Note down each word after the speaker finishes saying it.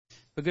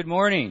Well, good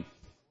morning.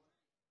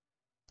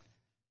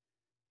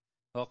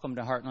 Welcome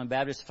to Heartland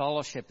Baptist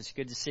Fellowship. It's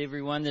good to see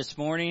everyone this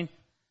morning.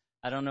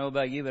 I don't know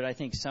about you, but I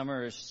think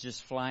summer is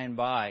just flying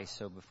by.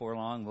 So before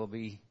long, we'll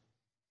be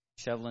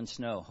shoveling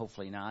snow.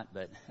 Hopefully not,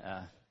 but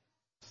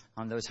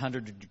on those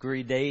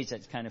 100-degree days,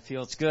 that kind of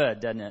feels good,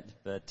 doesn't it?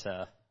 But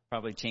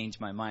probably change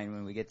my mind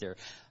when we get there.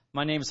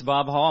 My name is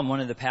Bob Hall. I'm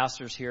one of the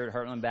pastors here at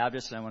Heartland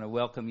Baptist, and I want to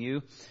welcome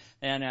you.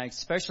 And I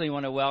especially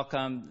want to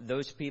welcome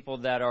those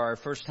people that are our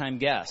first-time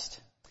guests.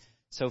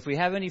 So if we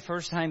have any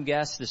first-time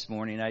guests this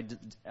morning,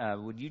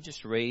 would you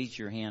just raise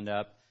your hand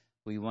up?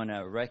 We want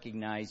to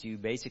recognize you.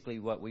 Basically,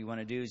 what we want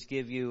to do is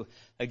give you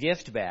a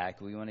gift bag.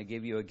 We want to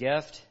give you a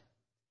gift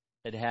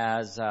that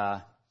has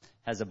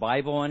a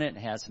Bible in it,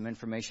 has some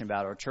information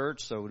about our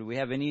church. So do we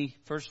have any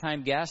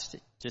first-time guests?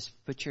 Just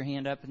put your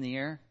hand up in the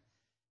air.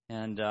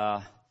 And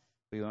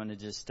we want to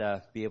just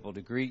be able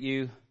to greet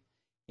you.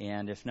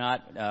 And if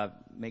not,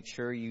 make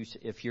sure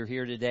if you're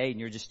here today and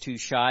you're just too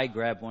shy,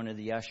 grab one of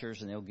the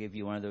ushers and they'll give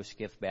you one of those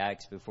gift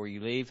bags before you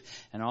leave.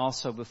 And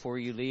also before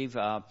you leave,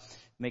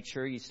 make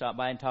sure you stop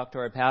by and talk to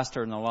our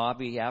pastor in the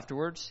lobby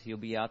afterwards. He'll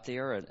be out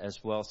there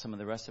as well as some of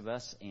the rest of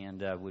us,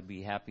 and would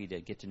be happy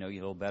to get to know you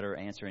a little better,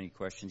 answer any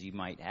questions you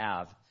might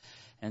have.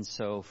 And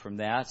so from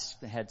that,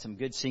 had some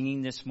good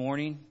singing this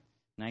morning.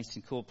 Nice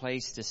and cool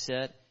place to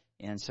sit.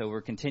 And so we're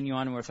continuing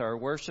on with our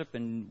worship,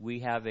 and we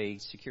have a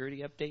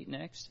security update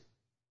next.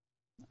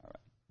 All right.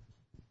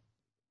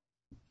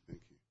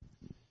 Thank you.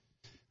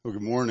 Well,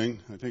 good morning.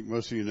 I think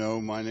most of you know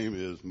my name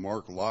is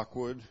Mark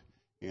Lockwood,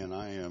 and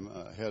I am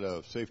head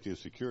of safety and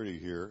security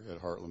here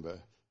at Heartland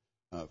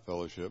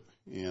Fellowship.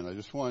 And I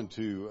just wanted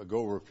to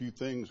go over a few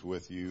things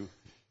with you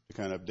to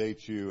kind of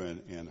update you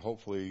and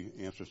hopefully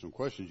answer some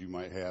questions you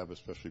might have,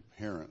 especially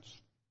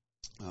parents.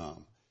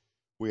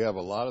 We have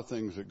a lot of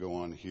things that go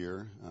on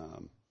here.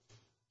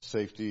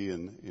 Safety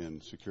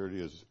and security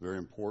is very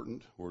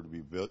important. We're to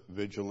be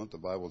vigilant, the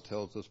Bible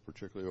tells us,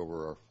 particularly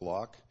over our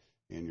flock,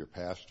 and your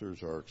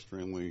pastors are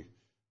extremely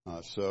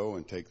so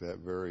and take that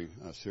very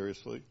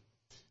seriously.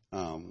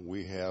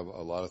 We have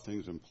a lot of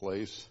things in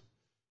place.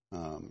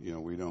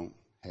 We don't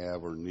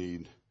have or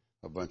need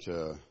a bunch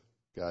of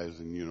guys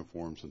in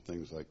uniforms and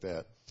things like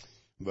that.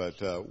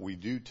 But we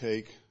do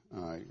take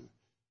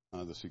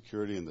the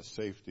security and the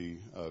safety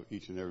of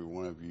each and every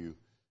one of you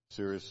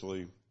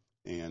seriously.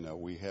 And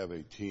we have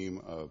a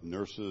team of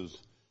nurses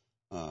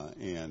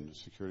and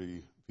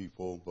security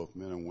people, both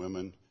men and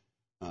women,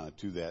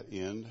 to that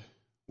end.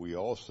 We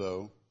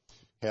also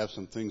have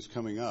some things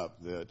coming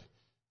up that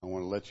I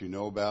want to let you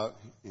know about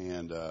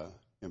and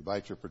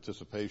invite your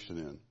participation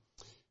in.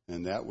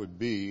 And that would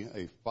be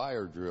a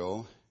fire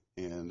drill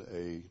and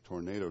a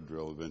tornado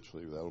drill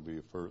eventually. That will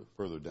be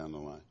further down the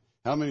line.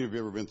 How many of you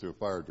have ever been through a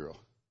fire drill?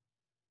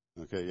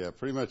 Okay, yeah,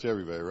 pretty much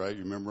everybody, right?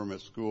 You remember them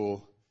at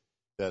school?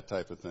 That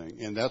type of thing.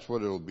 And that's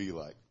what it'll be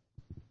like.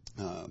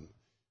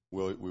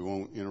 We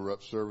won't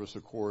interrupt service,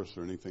 of course,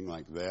 or anything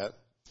like that.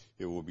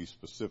 It will be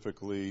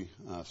specifically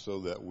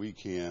so that we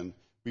can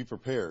be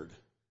prepared,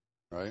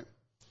 right?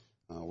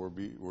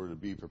 We're to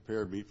be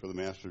prepared, meet for the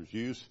Master's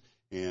use,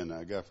 and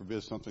God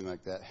forbid something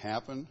like that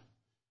happen.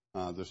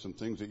 There's some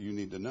things that you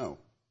need to know,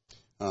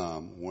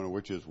 one of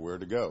which is where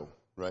to go,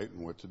 right,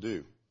 and what to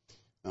do.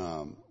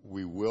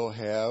 We will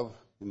have,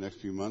 in the next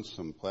few months,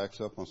 some plaques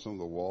up on some of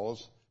the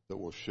walls that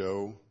will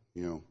show,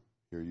 here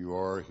you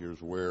are, here's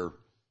where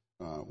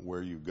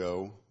you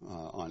go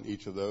on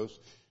each of those.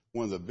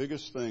 One of the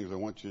biggest things I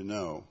want you to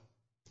know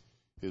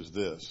is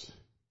this.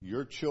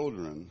 Your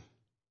children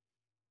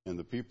and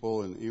the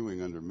people in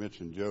Ewing under Mitch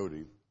and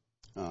Jody,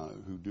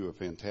 who do a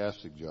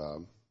fantastic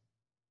job,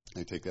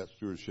 they take that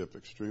stewardship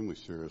extremely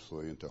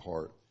seriously and to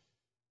heart.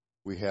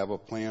 We have a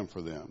plan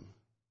for them.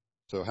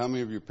 So how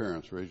many of you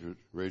parents,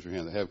 raise your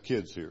hand, that have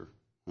kids here,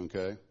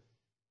 okay?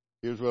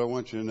 Here's what I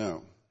want you to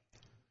know.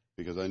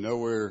 Because I know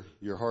where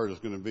your heart is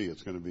going to be.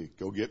 It's going to be,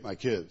 go get my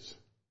kids,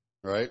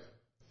 right?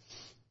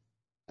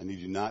 I need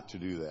you not to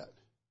do that.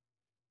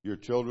 Your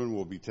children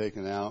will be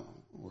taken out.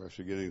 We're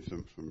actually getting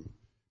some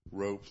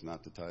ropes,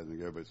 not to tie them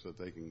together, but so that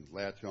they can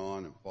latch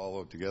on and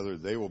follow together.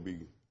 They will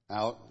be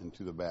out and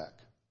to the back.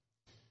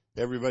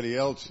 Everybody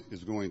else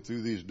is going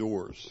through these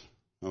doors,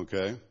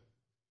 okay?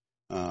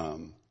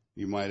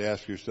 You might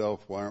ask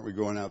yourself, why aren't we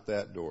going out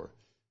that door?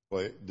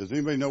 Well, does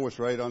anybody know what's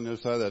right on the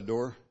other side of that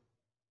door?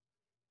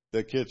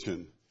 The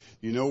kitchen.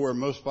 You know where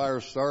most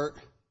fires start?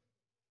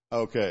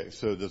 Okay,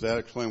 so does that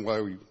explain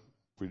why we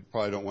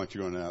probably don't want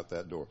you going out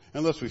that door?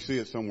 Unless we see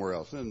it somewhere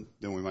else, then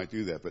we might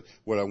do that. But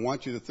what I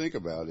want you to think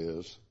about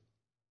is,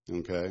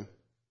 okay,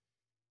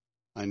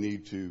 I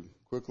need to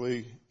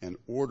quickly and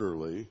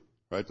orderly,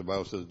 right? The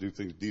Bible says do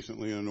things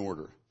decently and in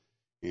order.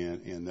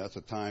 And that's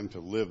a time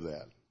to live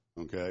that,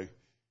 okay?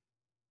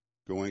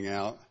 Going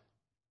out,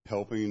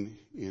 helping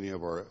any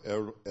of our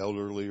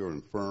elderly or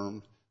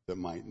infirm that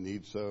might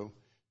need so,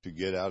 to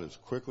get out as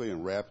quickly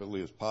and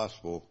rapidly as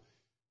possible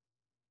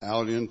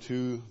out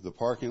into the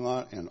parking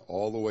lot and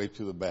all the way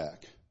to the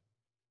back.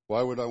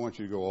 Why would I want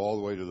you to go all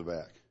the way to the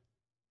back?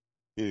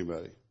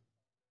 Anybody?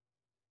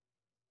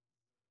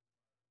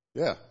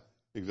 Yeah.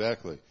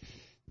 Exactly.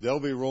 They'll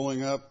be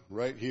rolling up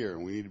right here,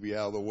 and we need to be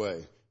out of the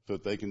way so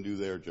that they can do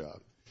their job.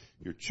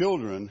 Your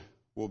children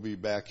will be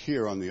back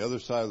here on the other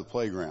side of the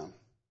playground.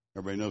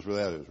 Everybody knows where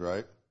that is,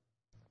 right?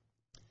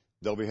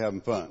 They'll be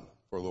having fun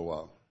for a little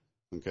while,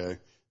 okay?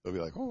 They'll be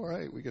like, all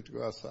right, we get to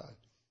go outside.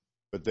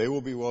 But they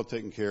will be well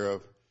taken care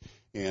of,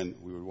 and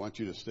we would want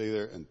you to stay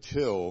there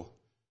until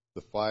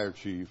the fire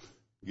chief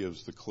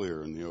gives the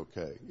clear and the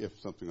okay, if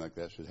something like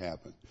that should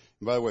happen.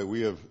 And by the way,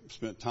 we have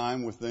spent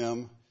time with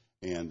them,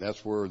 and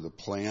that's where the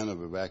plan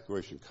of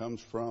evacuation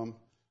comes from,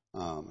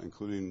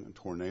 including a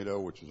tornado,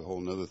 which is a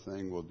whole other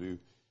thing we'll do.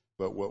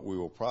 But what we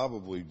will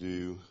probably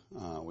do,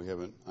 we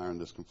haven't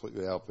ironed this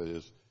completely out, but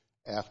is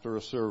after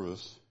a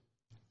service,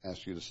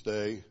 ask you to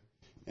stay,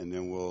 and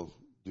then we'll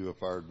do a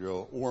fire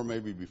drill, or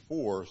maybe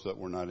before, so that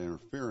we're not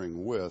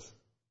interfering with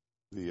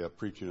the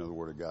preaching of the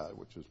Word of God,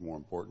 which is more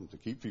important to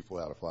keep people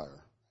out of fire.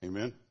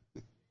 Amen?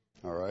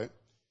 All right.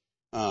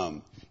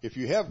 If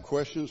you have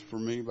questions for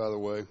me, by the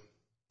way,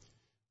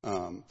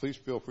 please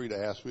feel free to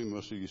ask me.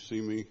 Most of you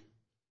see me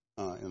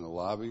in the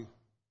lobby.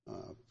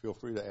 Feel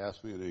free to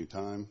ask me at any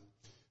time.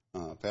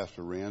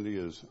 Pastor Randy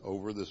is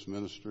over this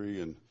ministry,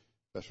 and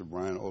Pastor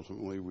Brian,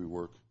 ultimately, we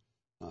work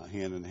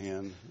hand in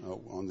hand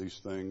on these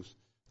things,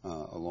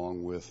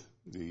 along with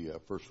the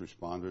first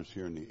responders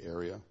here in the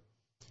area.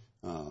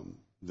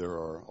 There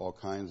are all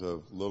kinds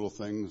of little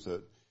things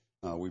that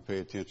we pay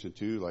attention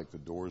to, like the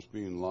doors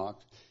being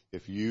locked.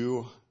 If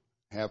you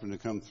happen to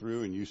come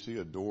through and you see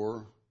a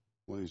door,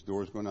 one of these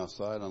doors going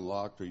outside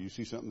unlocked, or you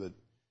see something that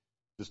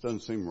just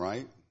doesn't seem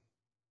right,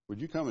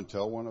 would you come and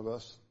tell one of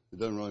us? It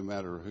doesn't really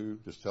matter who,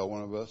 just tell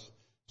one of us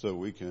so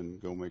we can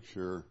go make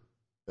sure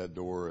that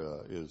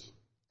door is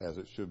as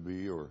it should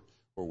be, or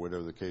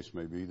whatever the case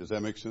may be. Does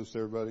that make sense to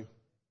everybody?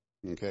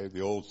 Okay,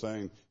 the old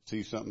saying,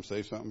 see something,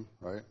 say something,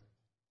 right?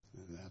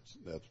 And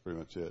that's pretty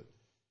much it.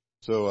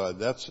 So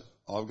that's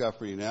all I've got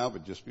for you now,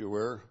 but just be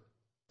aware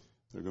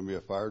there's going to be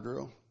a fire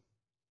drill,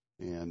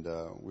 and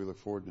we look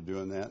forward to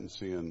doing that and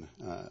seeing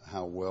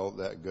how well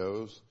that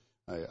goes.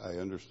 I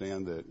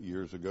understand that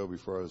years ago,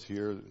 before I was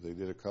here, they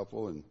did a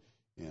couple, and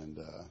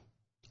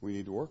we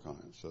need to work on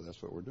it. So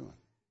that's what we're doing.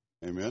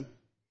 Amen?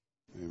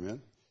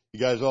 Amen. You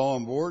guys all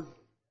on board?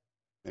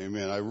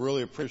 Amen. I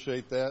really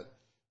appreciate that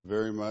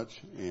very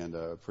much, and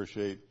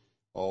appreciate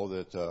all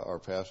that our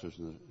pastors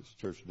in the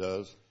church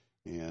does.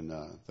 And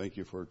thank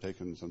you for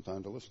taking some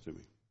time to listen to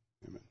me.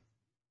 Amen.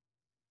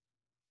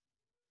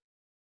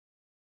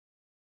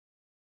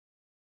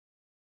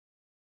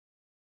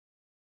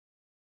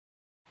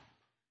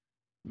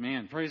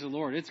 Man, praise the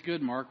Lord. It's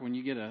good, Mark, when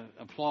you get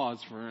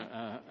applause for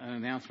an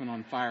announcement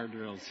on fire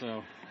drills.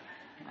 So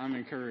I'm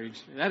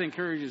encouraged. That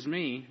encourages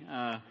me.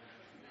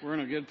 We're in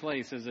a good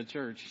place as a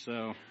church,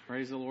 so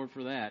praise the Lord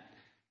for that.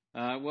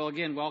 Well,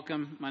 again,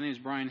 welcome. My name is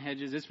Brian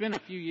Hedges. It's been a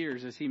few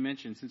years, as he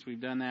mentioned, since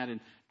we've done that, and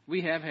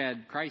we have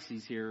had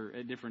crises here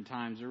at different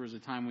times. There was a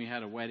time we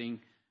had a wedding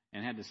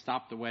and had to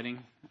stop the wedding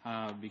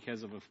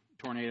because of a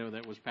tornado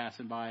that was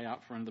passing by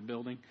out front of the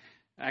building.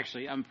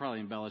 Actually, I'm probably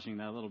embellishing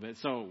that a little bit.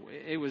 So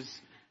it was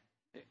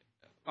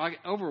like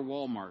over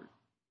Walmart,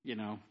 you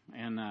know,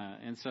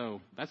 and so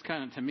that's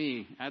kind of, to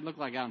me, I'd look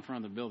like out in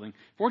front of the building.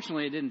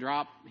 Fortunately, it didn't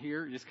drop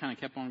here. It just kind of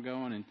kept on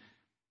going, and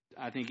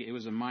I think it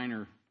was a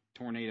minor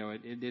tornado.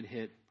 It did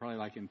hit probably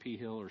like in Pea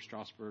Hill or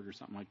Strasburg or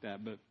something like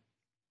that, but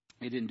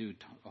it didn't do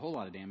a whole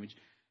lot of damage.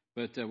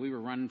 But we were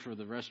running for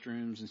the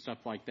restrooms and stuff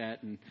like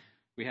that, and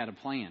we had a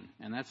plan,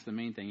 and that's the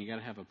main thing. You got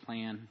to have a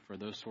plan for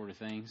those sort of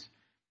things.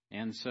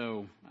 And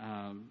so,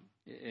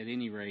 at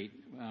any rate,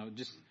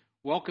 just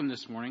welcome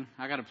this morning.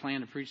 I got a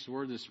plan to preach the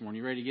word this morning.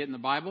 You ready to get in the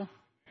Bible?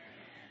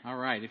 All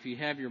right. If you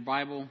have your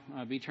Bible,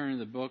 be turning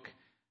to the book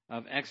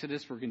of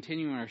Exodus. We're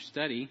continuing our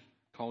study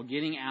called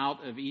Getting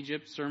Out of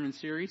Egypt sermon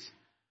series.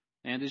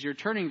 And as you're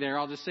turning there,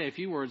 I'll just say a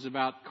few words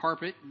about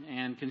carpet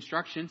and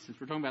construction, since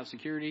we're talking about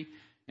security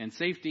and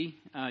safety.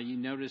 You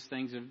notice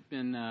things have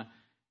been,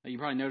 you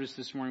probably noticed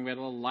this morning we had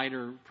a little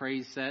lighter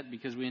praise set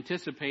because we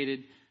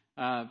anticipated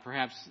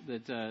perhaps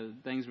that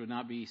things would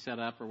not be set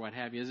up or what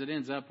have you. As it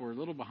ends up, we're a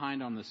little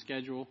behind on the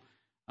schedule.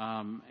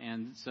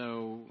 And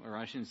so, or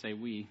I shouldn't say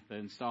we, the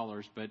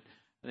installers, but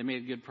they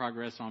made good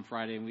progress on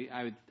Friday.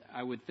 And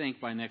I would think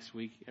by next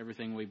week,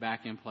 everything will be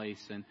back in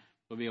place and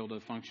we'll be able to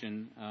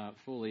function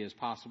fully as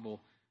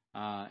possible.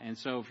 And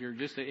so if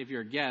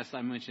you're a guest,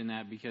 I mention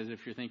that because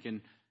if you're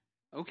thinking,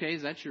 okay,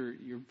 is that your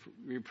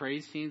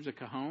praise team's a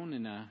cajon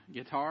and a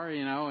guitar,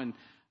 you know, and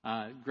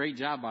great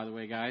job, by the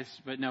way, guys.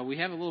 But no, we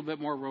have a little bit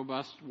more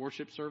robust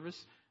worship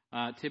service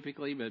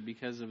typically, but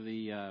because of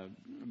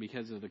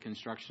the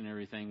construction and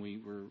everything,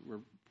 we're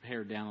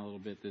pared down a little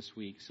bit this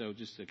week. So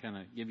just to kind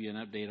of give you an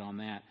update on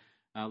that.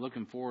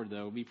 Looking forward,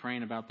 though, be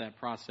praying about that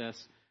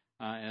process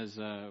as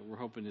we're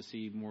hoping to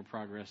see more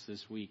progress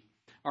this week.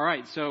 All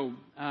right, so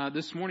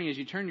this morning, as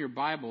you turn your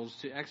Bibles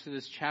to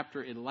Exodus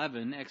chapter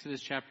 11, if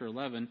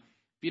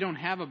you don't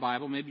have a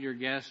Bible, maybe you're a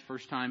guest,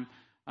 first time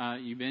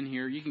you've been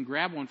here. You can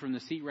grab one from the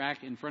seat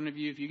rack in front of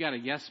you. If you got a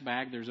guest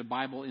bag, there's a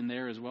Bible in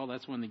there as well.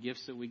 That's one of the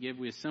gifts that we give.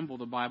 We assemble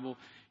the Bible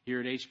here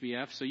at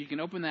HBF. So you can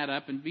open that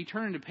up and be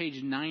turning to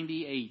page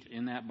 98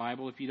 in that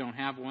Bible if you don't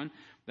have one.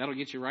 That'll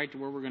get you right to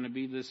where we're going to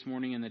be this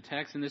morning in the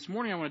text. And this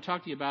morning I want to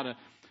talk to you about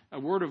a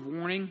word of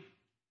warning.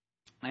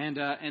 And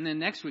then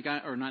next week,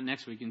 or not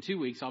next week, in 2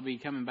 weeks, I'll be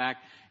coming back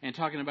and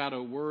talking about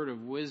a word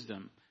of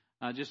wisdom.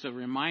 Just a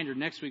reminder,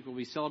 next week we'll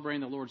be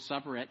celebrating the Lord's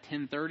Supper at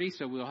 10:30,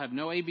 so we'll have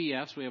no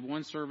ABFs. We have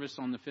one service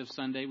on the fifth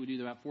Sunday. We do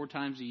that about 4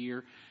 times a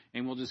year,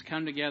 and we'll just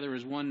come together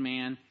as one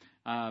man.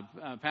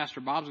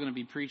 Pastor Bob's going to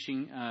be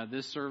preaching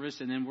this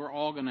service, and then we're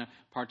all going to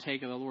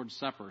partake of the Lord's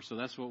Supper. So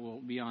that's what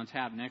will be on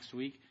tap next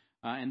week.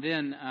 And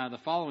then the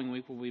following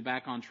week we'll be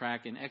back on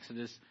track in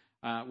Exodus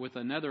with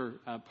another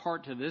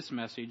part to this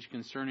message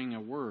concerning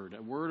a word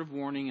of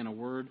warning and a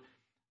word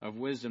of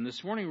wisdom.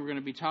 This morning we're going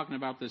to be talking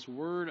about this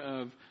word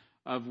of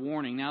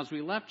warning. Now, as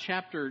we left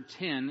chapter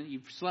 10,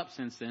 you've slept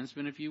since then, it's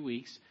been a few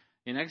weeks,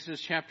 in Exodus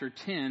chapter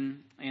 10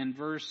 and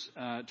verse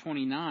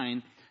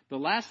 29, the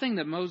last thing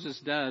that Moses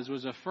does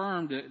was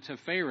affirm to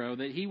Pharaoh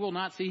that he will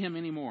not see him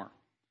anymore.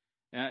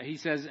 He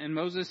says, and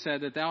Moses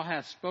said that thou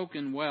hast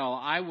spoken well,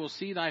 I will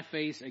see thy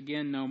face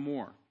again no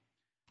more.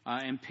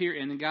 And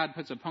then God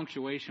puts a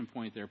punctuation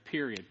point there,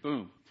 period,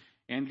 boom.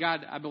 And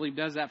God, I believe,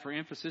 does that for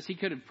emphasis. He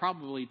could have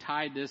probably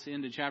tied this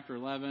into chapter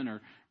 11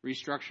 or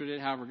restructured it,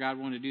 however God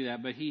wanted to do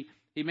that. But he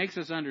makes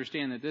us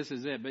understand that this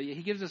is it. But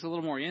he gives us a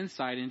little more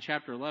insight in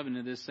chapter 11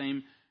 to this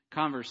same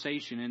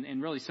conversation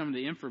and really some of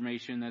the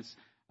information that's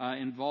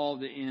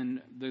involved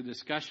in the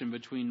discussion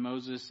between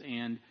Moses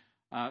and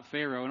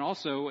Pharaoh. And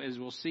also, as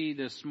we'll see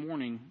this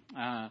morning,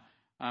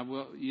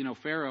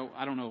 Pharaoh,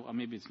 I don't know,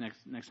 maybe it's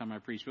next time I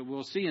preach, but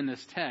we'll see in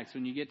this text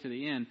when you get to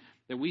the end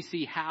that we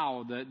see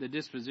how the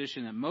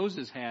disposition that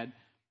Moses had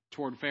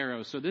toward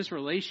Pharaoh. So this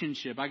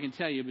relationship, I can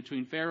tell you,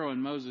 between Pharaoh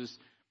and Moses,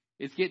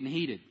 it's getting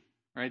heated,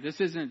 right? This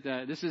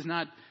is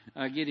not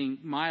getting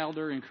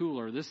milder and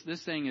cooler.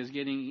 This thing is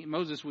getting,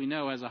 Moses we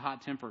know has a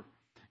hot temper.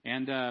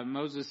 And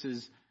Moses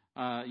is,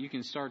 you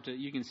can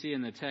see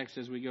in the text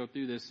as we go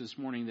through this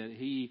morning that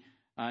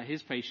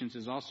his patience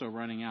is also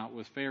running out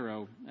with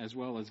Pharaoh as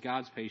well as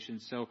God's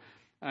patience. So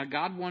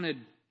God wanted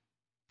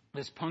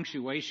this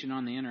punctuation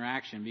on the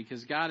interaction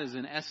because God is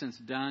in essence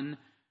done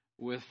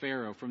with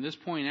Pharaoh. From this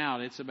point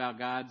out, it's about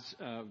God's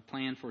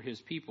plan for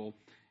his people.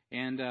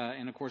 And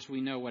of course,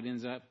 we know what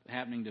ends up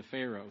happening to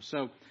Pharaoh.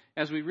 So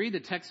as we read the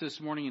text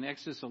this morning in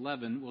Exodus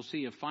 11, we'll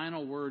see a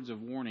final words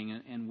of warning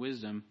and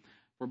wisdom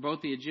for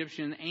both the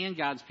Egyptian and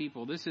God's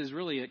people. This is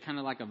really kind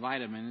of like a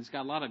vitamin. It's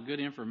got a lot of good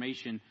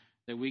information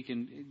that we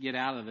can get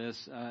out of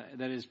this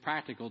that is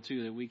practical,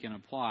 too, that we can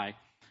apply.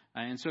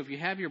 And so if you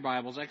have your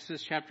Bibles,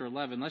 Exodus chapter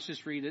 11, let's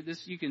just read it.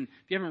 If you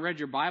haven't read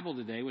your Bible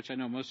today, which I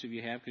know most of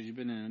you have because you've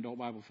been in an adult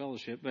Bible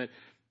fellowship, but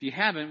if you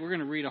haven't, we're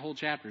going to read a whole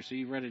chapter. So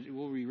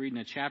we'll be reading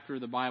a chapter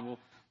of the Bible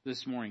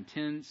this morning,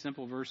 10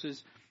 simple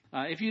verses.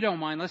 If you don't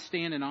mind, let's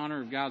stand in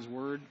honor of God's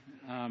Word.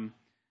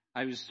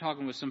 I was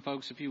talking with some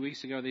folks a few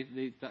weeks ago.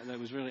 They thought that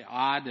was really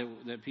odd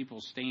that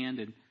people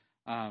stand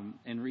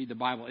and read the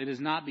Bible. It is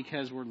not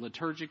because we're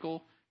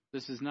liturgical.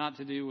 This is not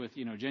to do with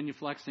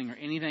genuflexing or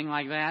anything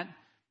like that.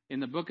 In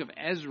the book of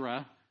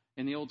Ezra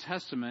in the Old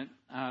Testament,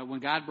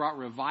 when God brought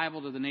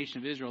revival to the nation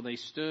of Israel, they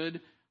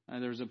stood.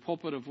 There was a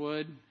pulpit of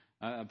wood.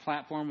 A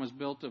platform was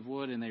built of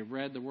wood, and they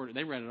read the Word.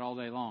 They read it all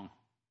day long.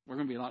 We're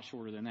going to be a lot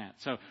shorter than that.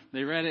 So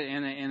they read it,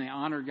 and they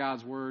honored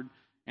God's Word,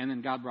 and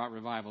then God brought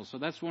revival. So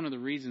that's one of the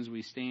reasons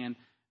we stand,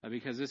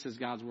 because this is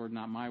God's Word,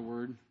 not my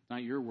word,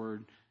 not your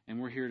word,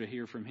 and we're here to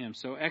hear from Him.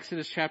 So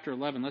Exodus chapter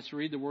 11, let's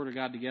read the Word of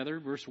God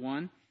together. Verse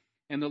 1,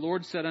 and the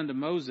Lord said unto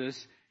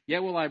Moses,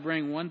 Yet will I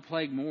bring one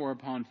plague more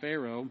upon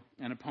Pharaoh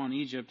and upon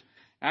Egypt.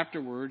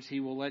 Afterwards he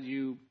will let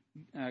you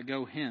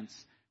go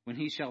hence. When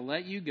he shall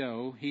let you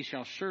go, he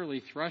shall surely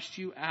thrust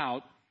you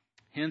out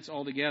hence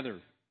altogether.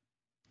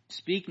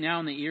 Speak now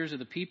in the ears of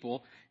the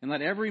people, and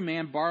let every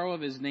man borrow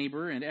of his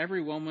neighbor, and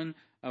every woman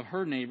of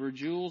her neighbor,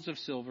 jewels of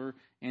silver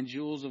and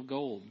jewels of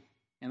gold.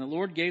 And the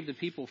Lord gave the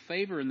people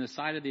favor in the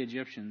sight of the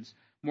Egyptians.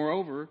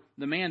 Moreover,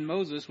 the man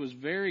Moses was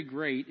very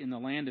great in the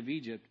land of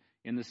Egypt,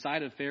 in the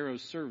sight of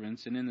Pharaoh's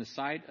servants, and in the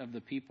sight of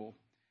the people.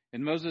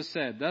 And Moses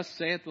said, Thus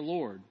saith the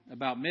Lord,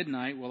 About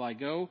midnight will I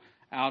go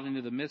out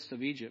into the midst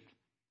of Egypt.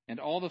 And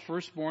all the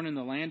firstborn in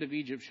the land of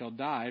Egypt shall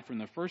die, from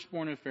the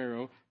firstborn of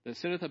Pharaoh that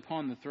sitteth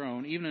upon the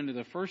throne, even unto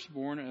the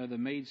firstborn of the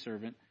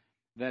maidservant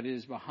that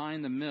is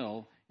behind the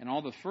mill, and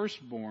all the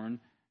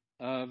firstborn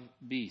of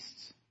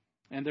beasts.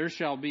 And there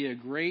shall be a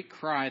great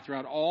cry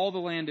throughout all the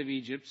land of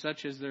Egypt,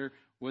 such as there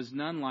was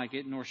none like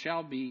it, nor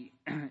shall be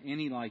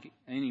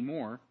any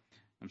more.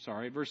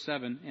 Verse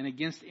 7, And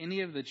against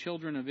any of the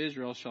children of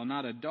Israel shall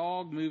not a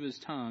dog move his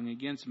tongue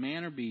against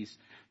man or beast,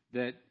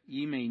 that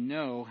ye may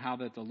know how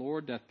that the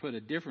Lord doth put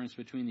a difference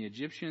between the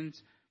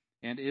Egyptians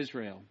and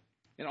Israel.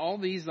 And all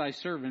these thy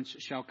servants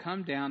shall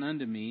come down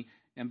unto me,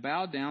 and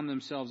bow down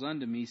themselves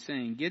unto me,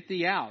 saying, Get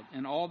thee out,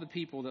 and all the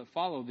people that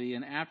follow thee,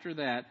 and after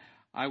that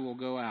I will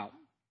go out.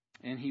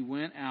 And he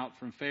went out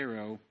from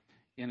Pharaoh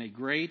in a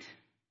great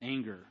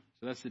anger.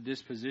 So that's the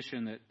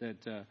disposition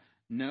that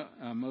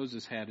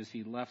Moses had as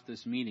he left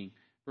this meeting.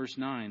 Verse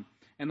 9,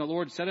 and the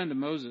Lord said unto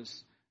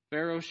Moses,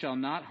 Pharaoh shall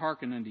not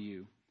hearken unto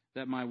you,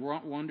 that my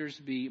wonders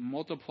be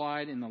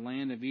multiplied in the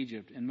land of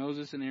Egypt. And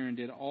Moses and Aaron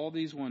did all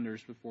these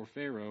wonders before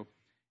Pharaoh,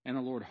 and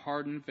the Lord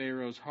hardened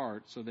Pharaoh's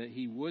heart, so that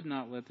he would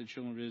not let the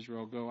children of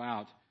Israel go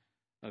out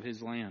of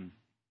his land.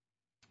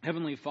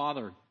 Heavenly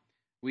Father,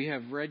 we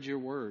have read your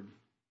word.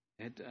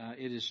 It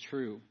is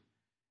true.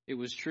 It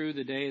was true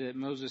the day that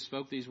Moses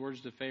spoke these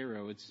words to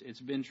Pharaoh.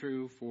 It's been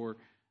true for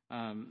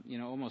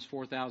almost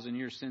 4,000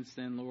 years since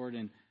then, Lord,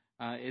 and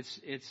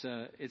it's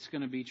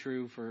going to be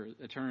true for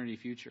eternity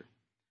future.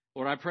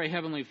 Lord, I pray,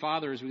 Heavenly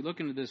Father, as we look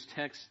into this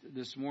text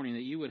this morning,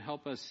 that you would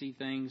help us see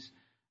things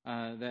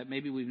that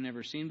maybe we've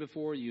never seen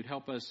before. You'd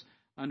help us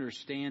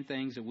understand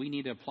things that we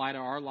need to apply to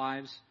our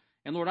lives.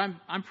 And Lord,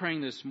 I'm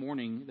praying this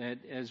morning that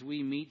as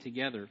we meet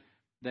together,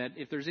 that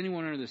if there's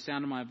anyone under the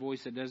sound of my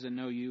voice that doesn't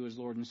know you as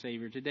Lord and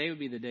Savior, today would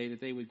be the day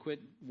that they would quit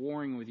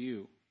warring with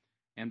you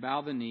and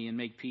bow the knee and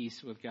make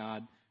peace with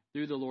God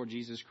through the Lord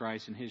Jesus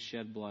Christ and his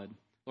shed blood.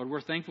 Lord, we're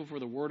thankful for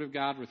the word of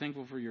God. We're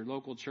thankful for your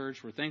local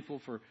church. We're thankful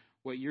for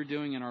what you're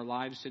doing in our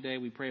lives today.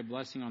 We pray a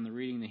blessing on the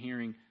reading and the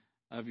hearing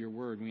of your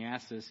word. And we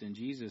ask this in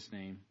Jesus'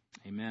 name.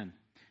 Amen.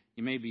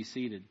 You may be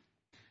seated.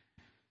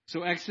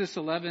 So Exodus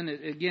 11,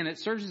 again, it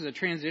serves as a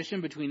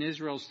transition between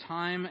Israel's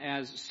time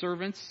as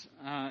servants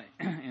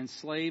and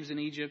slaves in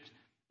Egypt,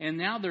 and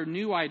now their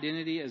new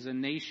identity as a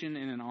nation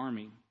and an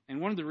army. And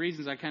one of the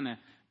reasons I kind of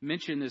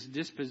mentioned this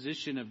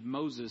disposition of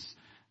Moses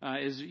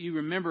is you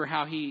remember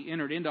how he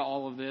entered into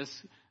all of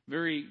this,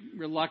 very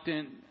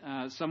reluctant,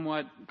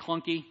 somewhat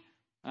clunky,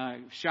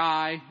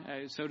 shy,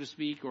 so to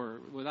speak,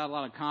 or without a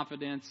lot of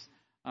confidence.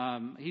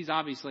 He's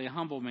obviously a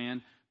humble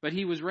man, but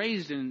he was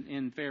raised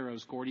in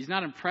Pharaoh's court. He's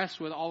not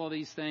impressed with all of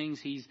these things.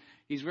 He's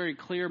very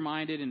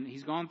clear-minded, and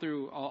he's gone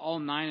through all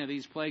 9 of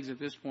these plagues at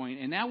this point.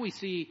 And now we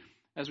see,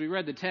 as we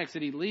read the text,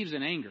 that he leaves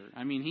in anger.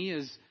 I mean,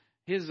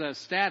 his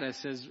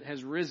status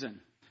has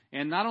risen.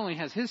 And not only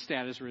has his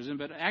status risen,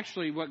 but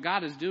actually what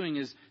God is doing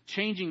is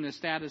changing the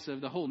status of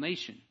the whole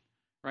nation.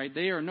 Right?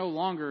 They are no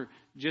longer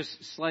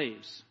just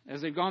slaves.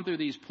 As they've gone through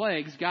these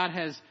plagues, God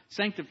has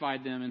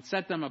sanctified them and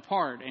set them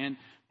apart.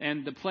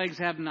 And the plagues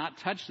have not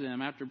touched them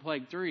after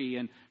plague 3.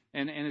 And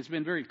it's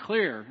been very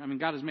clear. I mean,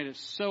 God has made it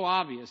so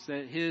obvious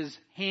that his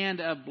hand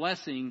of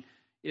blessing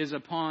is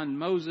upon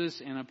Moses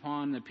and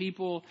upon the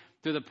people,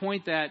 to the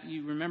point that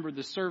you remember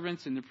the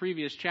servants in the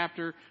previous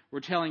chapter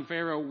were telling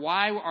Pharaoh,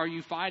 why are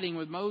you fighting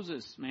with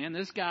Moses? Man,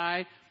 this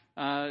guy,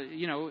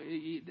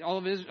 all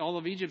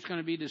of Egypt's going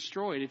to be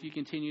destroyed if you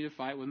continue to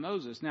fight with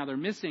Moses. Now they're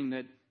missing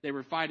that they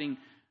were fighting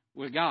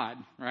with God,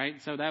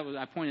 right? So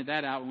I pointed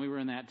that out when we were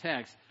in that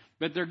text.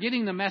 But they're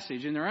getting the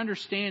message, and they're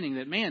understanding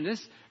that, man,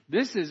 this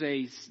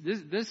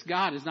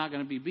God is not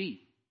going to be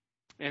beat.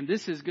 And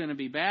this is going to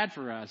be bad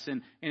for us.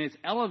 And it's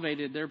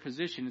elevated their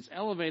position. It's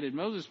elevated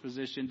Moses'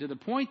 position to the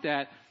point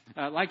that,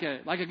 like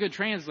a good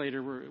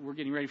translator, we're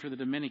getting ready for the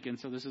Dominican,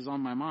 so this is on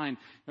my mind.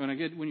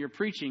 When you're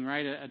preaching,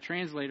 right, a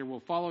translator will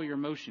follow your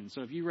motion.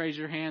 So if you raise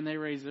your hand, they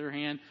raise their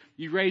hand.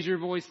 You raise your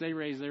voice, they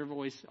raise their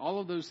voice. All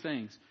of those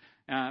things,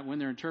 when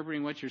they're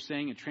interpreting what you're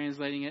saying and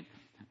translating it.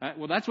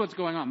 Well, that's what's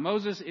going on.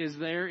 Moses is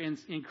there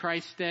in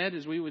Christ's stead,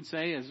 as we would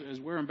say, as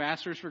we're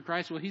ambassadors for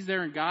Christ. Well, he's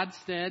there in God's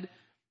stead.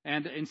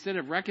 And instead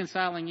of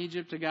reconciling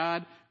Egypt to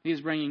God, he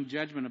is bringing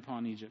judgment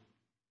upon Egypt.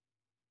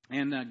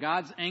 And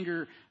God's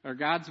anger, or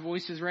God's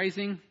voice is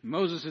raising,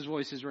 Moses'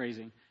 voice is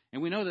raising.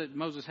 And we know that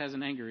Moses has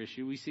an anger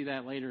issue. We see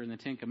that later in the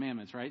 10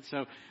 Commandments, right?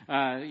 So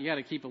you got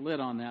to keep a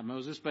lid on that,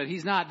 Moses. But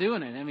he's not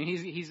doing it. I mean,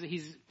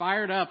 he's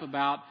fired up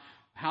about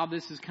how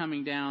this is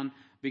coming down,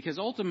 because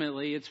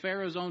ultimately it's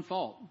Pharaoh's own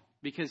fault,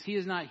 because he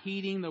is not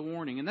heeding the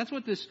warning. And that's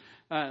what this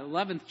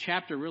 11th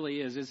chapter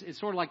really is. It's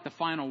sort of like the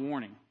final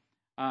warning.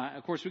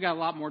 Of course, we got a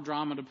lot more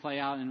drama to play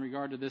out in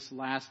regard to this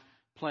last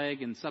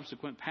plague and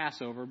subsequent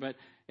Passover. But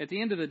at the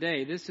end of the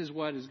day, this is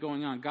what is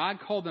going on. God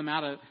called them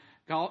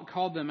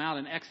out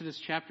in Exodus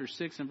chapter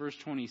 6 and verse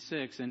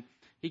 26, and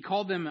he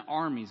called them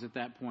armies at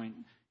that point.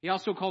 He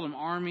also called them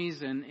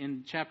armies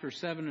in chapter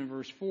 7 and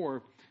verse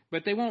 4,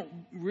 but they won't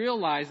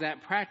realize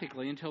that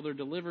practically until they're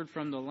delivered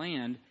from the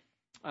land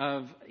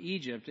of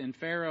Egypt and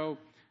Pharaoh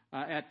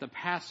at the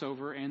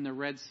Passover and the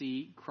Red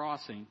Sea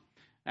crossing.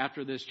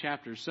 After this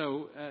chapter.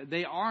 So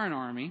they are an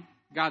army.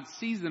 God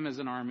sees them as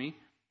an army,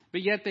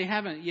 but yet they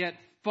haven't yet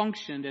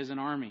functioned as an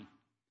army.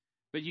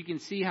 But you can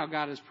see how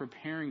God is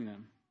preparing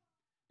them.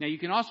 Now you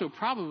can also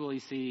probably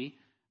see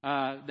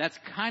that's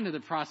kind of the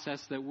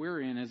process that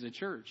we're in as a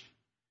church.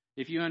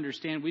 If you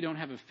understand, we don't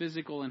have a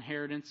physical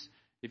inheritance.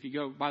 If you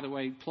go, by the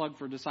way, plug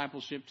for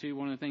Discipleship 2,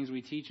 one of the things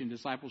we teach in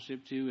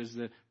Discipleship 2 is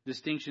the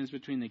distinctions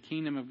between the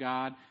kingdom of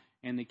God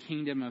and the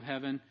kingdom of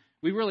heaven.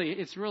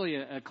 It's really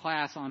a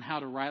class on how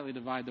to rightly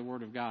divide the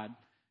Word of God,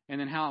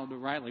 and then how to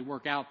rightly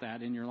work out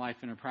that in your life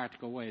in a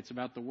practical way. It's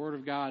about the Word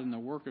of God and the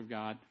work of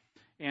God,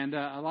 and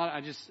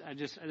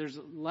there's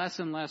less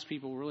and less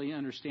people really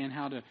understand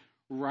how to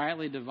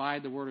rightly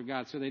divide the Word of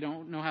God, so they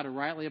don't know how to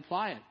rightly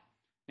apply it,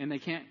 and they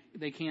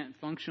can't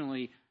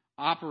functionally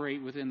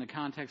operate within the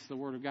context of the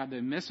Word of God.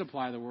 They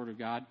misapply the Word of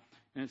God,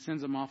 and it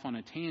sends them off on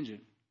a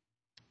tangent.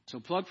 So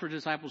plug for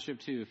Discipleship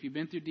 2. If you've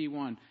been through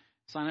D1,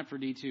 sign up for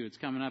D2. It's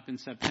coming up in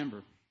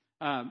September.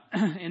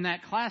 In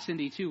that class in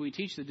D2, we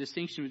teach the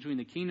distinction between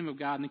the kingdom of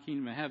God and the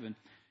kingdom of heaven.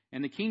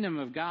 And the kingdom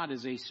of God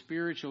is a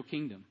spiritual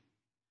kingdom.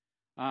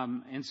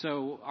 And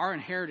so our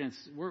inheritance,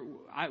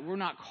 we're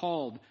not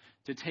called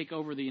to take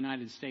over the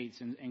United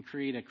States and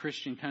create a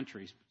Christian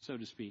country, so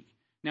to speak.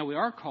 Now, we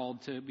are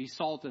called to be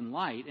salt and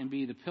light and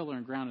be the pillar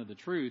and ground of the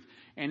truth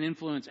and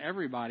influence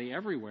everybody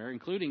everywhere,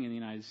 including in the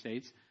United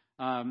States,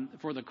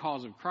 for the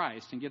cause of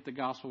Christ and get the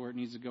gospel where it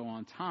needs to go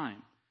on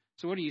time.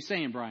 So what are you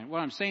saying, Brian? What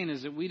I'm saying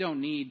is that we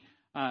don't need,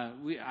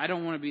 I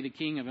don't want to be the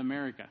king of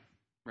America,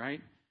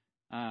 right?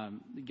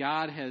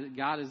 God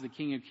is the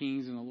King of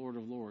Kings and the Lord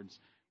of Lords.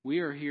 We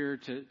are here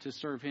to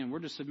serve Him. We're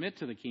to submit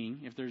to the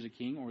king, if there's a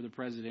king, or the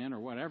president, or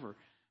whatever.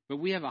 But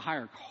we have a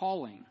higher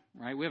calling,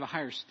 right? We have a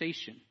higher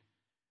station.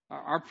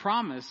 Our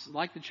promise,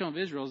 like the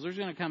children of Israel, is there's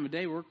going to come a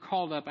day we're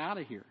called up out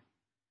of here.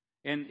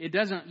 And it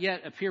doesn't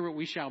yet appear what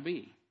we shall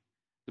be.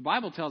 The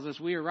Bible tells us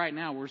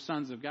we're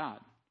sons of God.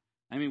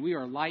 I mean, we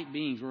are light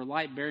beings. We're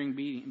light-bearing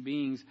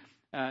beings.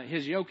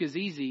 His yoke is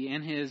easy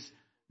and His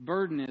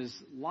burden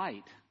is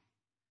light.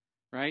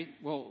 Right?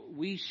 Well,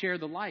 we share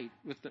the light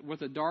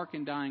with a dark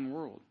and dying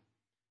world.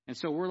 And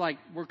so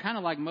we're kind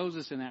of like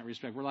Moses in that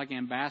respect. We're like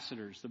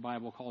ambassadors, the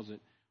Bible calls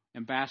it,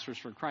 ambassadors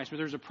for Christ. But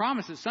there's a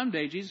promise that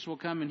someday Jesus will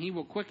come and He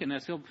will quicken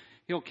us.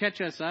 He'll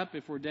catch us up.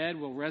 If we're dead,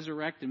 we'll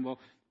resurrect and we'll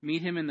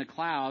meet Him in the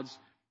clouds.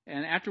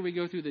 And after we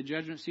go through the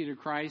judgment seat of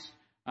Christ,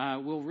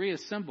 we'll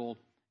reassemble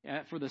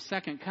for the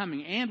second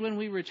coming. And when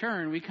we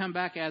return, we come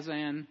back as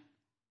an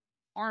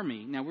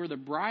army. Now, we're the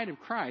bride of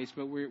Christ,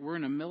 but we're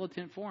in a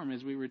militant form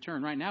as we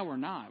return. Right now, we're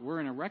not. We're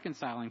in a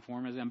reconciling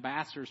form as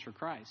ambassadors for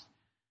Christ.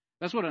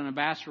 That's what an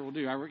ambassador will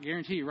do. I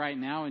guarantee you right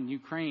now in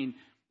Ukraine,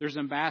 there's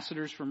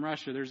ambassadors from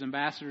Russia. There's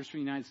ambassadors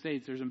from the United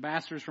States. There's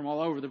ambassadors from all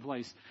over the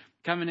place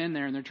coming in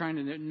there, and they're trying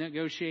to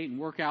negotiate and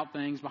work out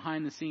things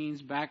behind the scenes,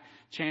 back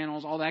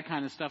channels, all that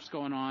kind of stuff's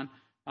going on.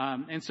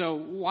 And so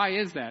why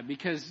is that?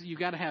 Because you've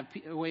got to have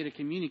a way to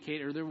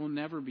communicate or there will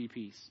never be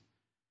peace.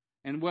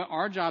 And what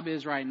our job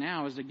is right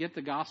now is to get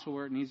the gospel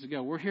where it needs to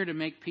go. We're here to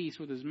make peace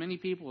with as many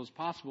people as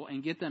possible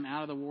and get them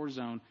out of the war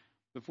zone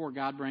before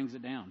God brings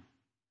it down.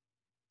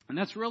 And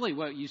that's really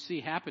what you see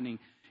happening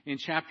in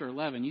chapter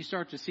 11. You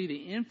start to see the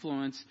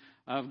influence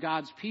of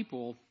God's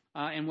people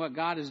and what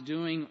God is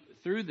doing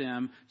through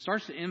them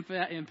starts to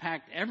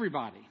impact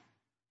everybody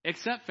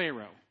except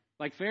Pharaoh.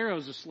 Like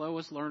Pharaoh's the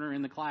slowest learner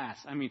in the class.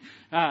 I mean,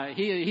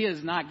 he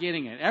is not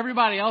getting it.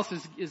 Everybody else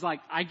is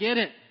like, I get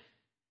it.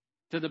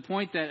 To the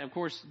point that, of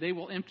course, they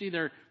will empty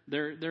their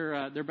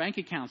bank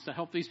accounts to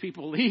help these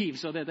people leave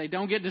so that they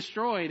don't get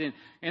destroyed,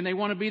 and they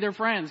want to be their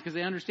friends because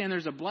they understand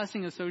there's a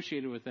blessing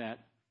associated with that.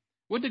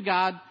 Would to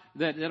God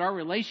that our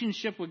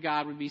relationship with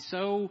God would be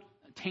so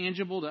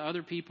tangible to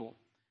other people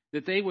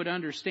that they would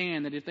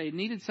understand that if they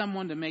needed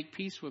someone to make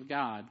peace with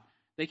God,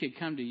 they could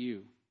come to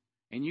you,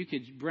 and you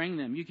could bring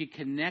them, you could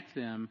connect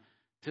them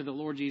to the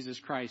Lord Jesus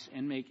Christ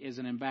and make as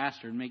an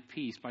ambassador and make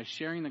peace by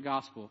sharing the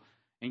gospel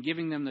and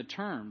giving them the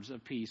terms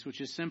of peace, which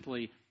is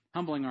simply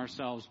humbling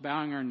ourselves,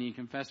 bowing our knee,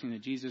 confessing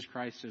that Jesus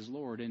Christ is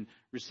Lord, and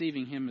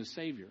receiving Him as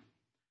Savior.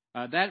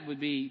 That'd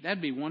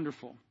be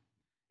wonderful.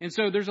 And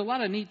so there's a lot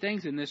of neat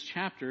things in this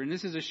chapter, and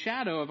this is a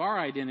shadow of our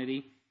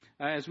identity.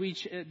 As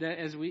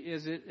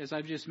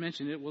I've just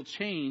mentioned, it will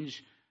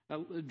change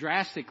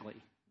drastically,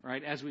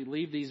 right, as we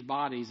leave these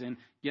bodies and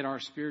get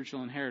our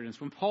spiritual inheritance.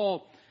 When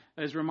Paul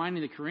is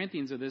reminding the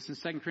Corinthians of this in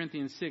 2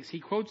 Corinthians 6, he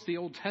quotes the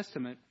Old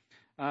Testament.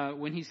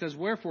 When he says,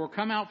 "Wherefore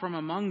come out from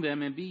among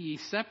them and be ye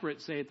separate,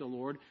 saith the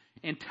Lord,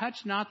 and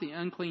touch not the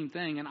unclean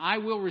thing, and I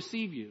will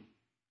receive you,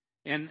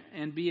 and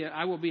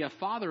I will be a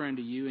father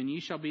unto you, and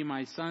ye shall be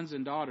my sons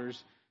and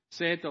daughters,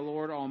 saith the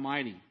Lord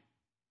Almighty."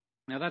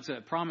 Now that's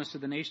a promise to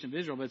the nation of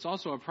Israel, but it's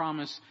also a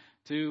promise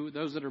to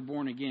those that are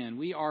born again.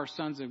 We are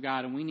sons of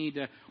God, and we need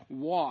to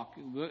walk.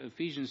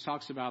 Ephesians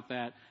talks about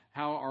that,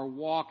 how our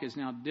walk is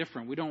now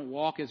different. We don't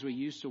walk as we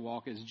used to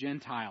walk as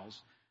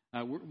Gentiles.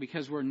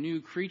 Because we're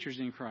new creatures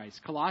in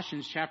Christ.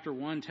 Colossians chapter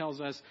 1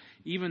 tells us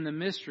even the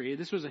mystery.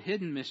 This was a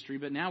hidden mystery,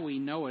 but now we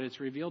know it.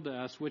 It's revealed to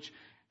us, which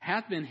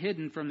hath been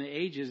hidden from the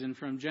ages and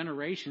from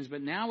generations,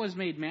 but now is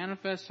made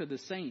manifest to the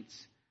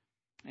saints.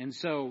 And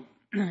so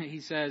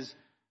he says,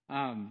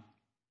 to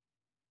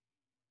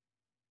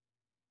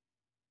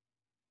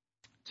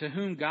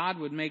whom God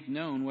would make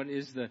known what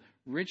is the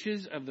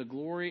riches of the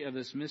glory of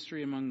this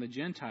mystery among the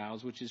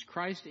Gentiles, which is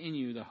Christ in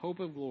you, the hope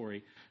of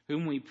glory,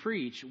 whom we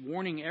preach,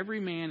 warning every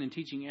man and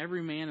teaching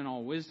every man in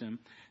all wisdom,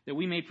 that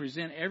we may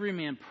present every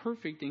man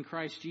perfect in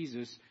Christ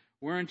Jesus,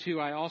 whereunto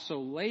I also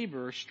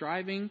labor,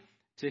 striving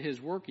to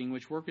His working,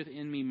 which worketh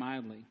in me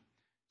mightily.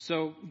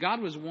 So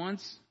God was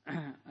once,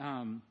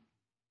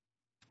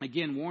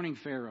 again, warning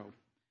Pharaoh,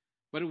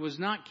 but it was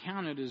not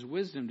counted as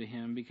wisdom to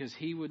him because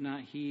he would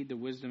not heed the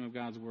wisdom of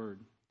God's word.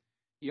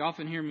 You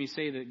often hear me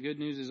say that good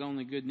news is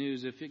only good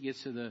news if it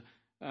gets to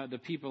the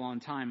people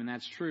on time, and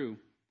that's true.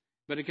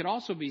 But it could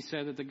also be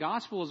said that the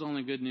gospel is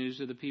only good news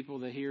to the people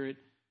that hear it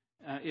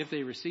if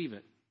they receive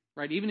it.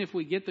 Right? Even if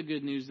we get the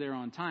good news there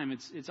on time,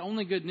 it's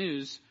only good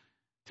news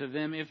to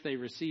them if they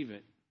receive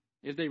it.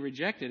 If they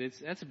reject it,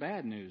 that's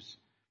bad news.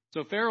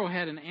 So Pharaoh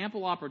had an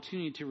ample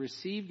opportunity to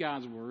receive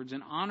God's words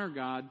and honor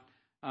God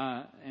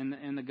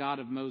and the God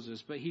of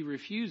Moses, but he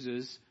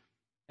refuses,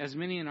 as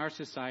many in our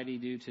society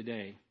do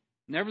today.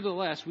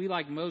 Nevertheless, we,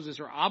 like Moses,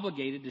 are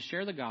obligated to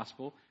share the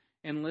gospel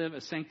and live a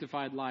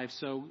sanctified life,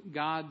 so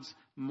God's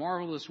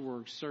marvelous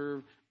works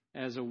serve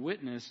as a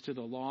witness to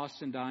the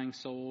lost and dying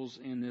souls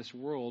in this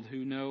world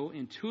who know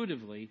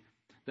intuitively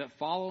that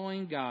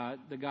following God,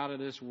 the God of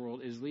this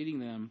world, is leading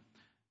them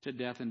to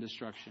death and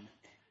destruction.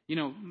 You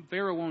know,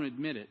 Pharaoh won't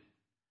admit it,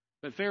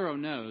 but Pharaoh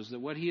knows that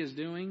what he is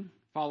doing,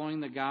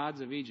 following the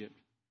gods of Egypt,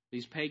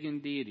 these pagan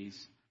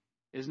deities,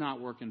 is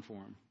not working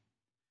for him.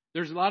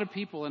 There's a lot of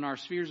people in our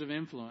spheres of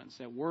influence,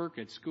 at work,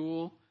 at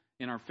school,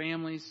 in our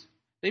families.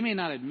 They may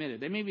not admit it.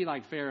 They may be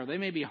like Pharaoh. They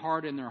may be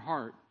hard in their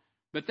heart.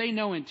 But they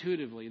know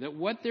intuitively that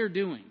what they are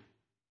doing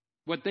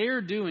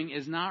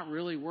is not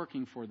really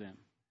working for them.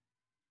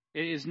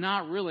 It is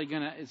not really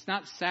it's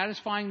not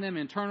satisfying them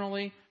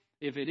internally.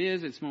 If it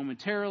is, it's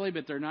momentarily,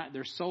 but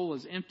their soul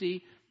is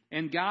empty.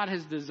 And God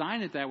has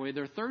designed it that way.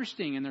 They're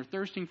thirsting, and they're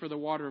thirsting for the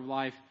water of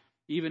life,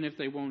 even if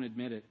they won't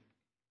admit it.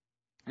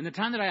 And the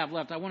time that I have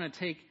left, I want to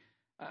take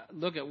a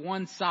look at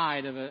one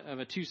side of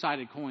a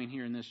two-sided coin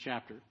here in this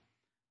chapter.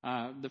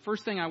 The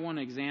first thing I want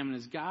to examine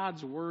is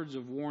God's words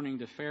of warning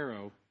to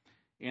Pharaoh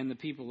and the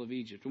people of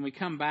Egypt. When we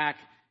come back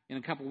in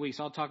a couple of weeks,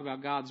 I'll talk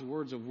about God's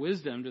words of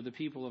wisdom to the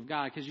people of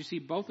God, because you see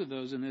both of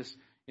those in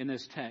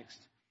this text.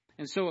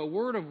 And so a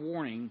word of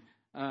warning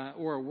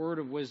or a word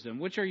of wisdom,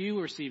 which are you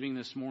receiving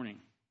this morning?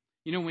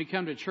 You know, when we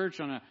come to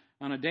church on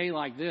a day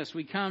like this,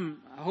 we come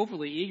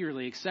hopefully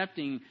eagerly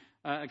expecting,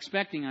 to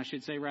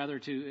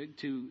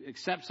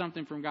accept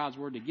something from God's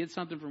word, to get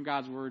something from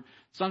God's word,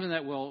 something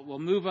that will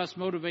move us,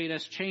 motivate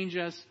us, change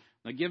us,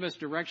 give us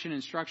direction,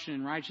 instruction,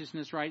 and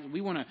righteousness, right? We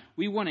want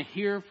to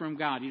hear from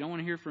God. You don't want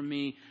to hear from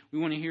me. We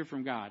want to hear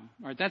from God.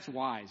 All right, that's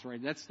wise,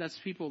 right? That's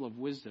people of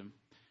wisdom.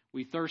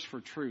 We thirst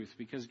for truth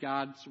because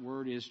God's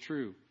word is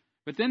true.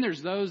 But then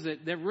there's those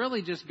that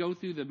really just go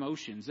through the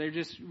motions. They're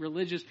just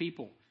religious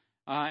people.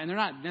 And they're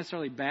not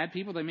necessarily bad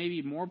people. They may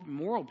be more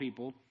moral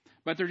people,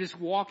 but they're just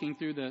walking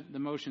through the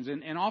motions.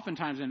 And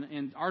oftentimes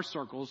in our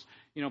circles,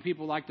 you know,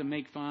 people like to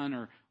make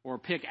fun or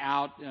pick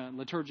out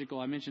liturgical.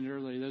 I mentioned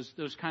earlier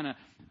those kind of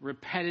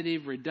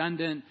repetitive,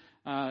 redundant,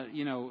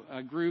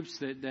 groups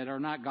that are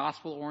not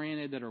gospel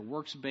oriented, that are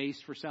works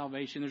based for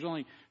salvation.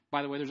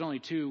 There's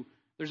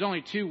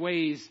only two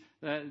ways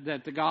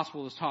that the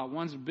gospel is taught.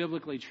 One's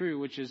biblically true,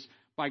 which is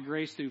by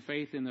grace through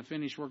faith in the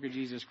finished work of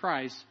Jesus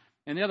Christ,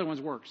 and the other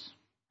one's works,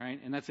 right?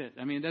 And that's it.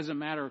 I mean, it doesn't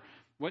matter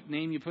what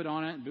name you put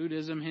on it,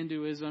 Buddhism,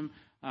 Hinduism,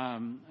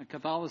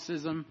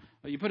 Catholicism,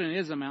 you put an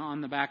ism on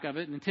the back of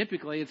it, and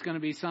typically it's going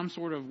to be some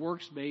sort of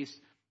works-based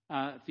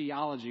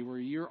theology where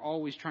you're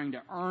always trying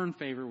to earn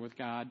favor with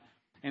God,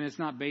 and it's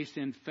not based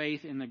in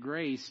faith in the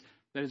grace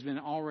that has been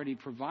already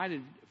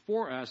provided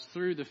for us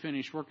through the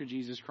finished work of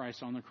Jesus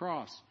Christ on the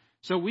cross.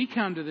 So we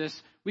come to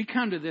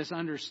this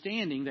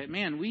understanding that,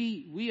 man,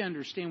 we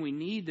understand we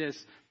need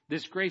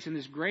this grace, and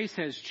this grace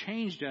has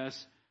changed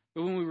us,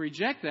 but when we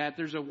reject that,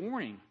 there's a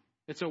warning.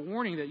 It's a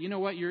warning that, you know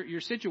what,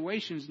 your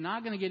situation's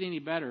not going to get any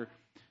better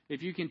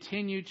if you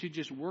continue to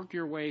just work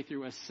your way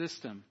through a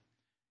system.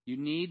 You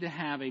need to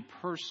have a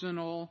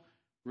personal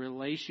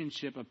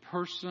relationship, a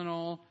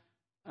personal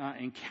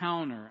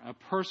encounter, a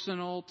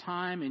personal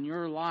time in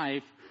your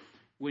life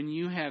when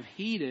you have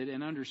heeded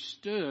and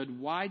understood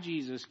why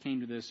Jesus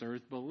came to this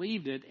earth,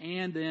 believed it,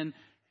 and then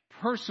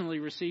personally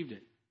received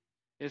it.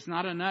 It's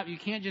not enough. You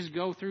can't just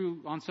go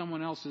through on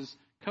someone else's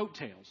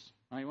coattails.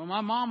 Right? Well,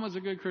 my mom was a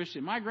good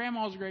Christian. My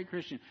grandma was a great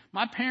Christian.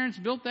 My parents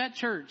built that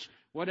church,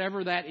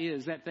 whatever that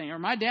is, that thing. Or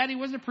my daddy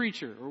was a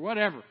preacher, or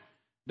whatever.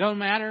 Don't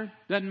matter.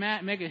 Doesn't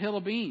make a hill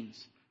of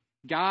beans.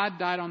 God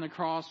died on the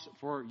cross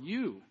for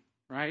you,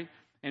 right?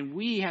 And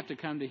we have to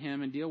come to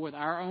Him and deal with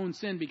our own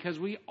sin, because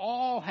we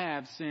all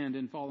have sinned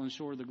and fallen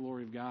short of the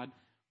glory of God.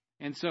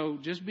 And so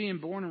just being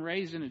born and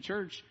raised in a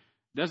church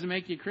doesn't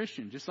make you a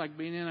Christian. Just like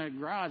being in a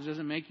garage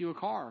doesn't make you a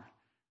car.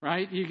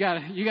 Right? You got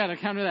to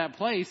come to that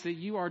place that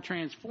you are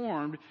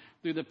transformed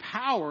through the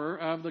power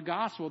of the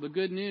gospel, the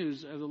good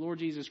news of the Lord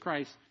Jesus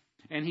Christ.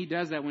 And He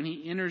does that when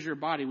He enters your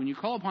body. When you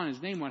call upon His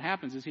name, what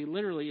happens is He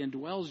literally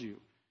indwells you.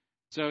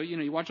 So,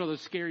 you watch all those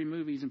scary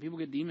movies and people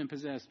get demon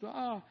possessed.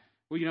 Oh,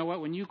 well, you know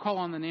what? When you call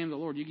on the name of the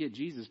Lord, you get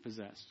Jesus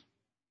possessed.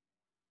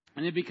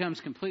 And it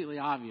becomes completely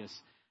obvious.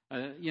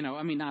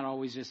 Not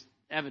always just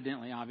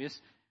evidently obvious,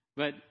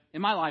 but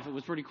in my life it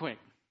was pretty quick.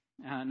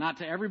 Not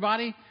to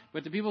everybody,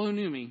 but to people who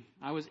knew me,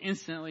 I was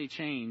instantly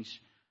changed.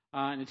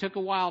 And it took a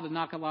while to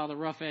knock a lot of the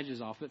rough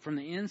edges off. But from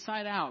the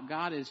inside out,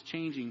 God is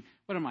changing.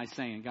 What am I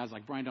saying? God's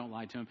like, Brian, don't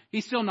lie to him.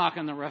 He's still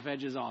knocking the rough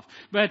edges off.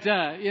 But,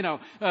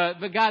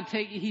 but God,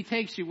 He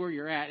takes you where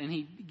you're at, and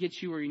He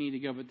gets you where you need to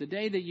go. But the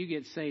day that you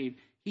get saved,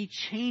 He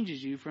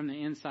changes you from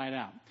the inside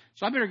out.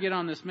 So I better get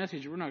on this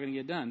message. We're not going to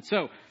get done.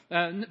 So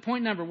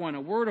point number 1,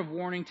 a word of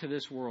warning to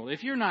this world.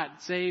 If you're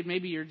not saved,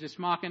 maybe you're just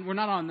mocking. We're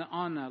not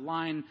on the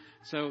line,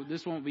 so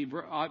this won't be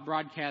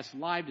broadcast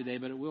live today,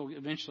 but it will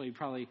eventually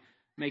probably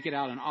make it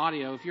out in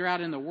audio. If you're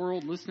out in the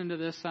world listening to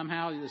this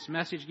somehow, this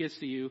message gets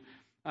to you,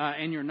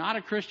 and you're not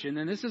a Christian,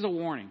 then this is a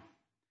warning.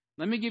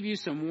 Let me give you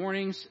some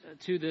warnings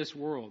to this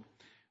world.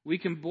 We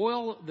can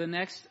boil the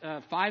next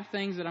 5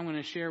 things that I'm going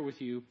to share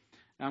with you,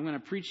 I'm going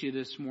to preach you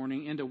this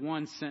morning, into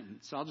one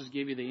sentence. I'll just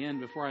give you the end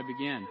before I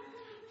begin.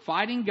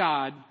 Fighting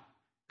God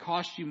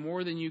costs you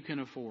more than you can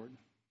afford.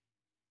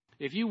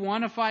 If you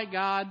want to fight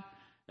God,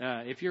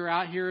 if you're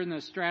out here in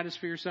the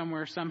stratosphere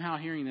somewhere, somehow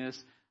hearing this,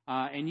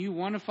 and you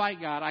want to fight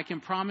God, I can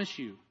promise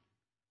you,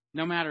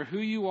 no matter who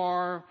you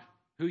are,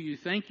 who you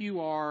think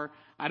you are,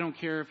 I don't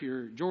care if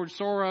you're George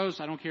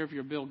Soros, I don't care if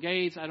you're Bill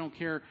Gates, I don't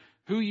care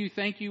who you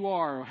think you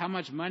are, or how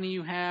much money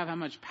you have, how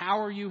much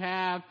power you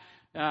have,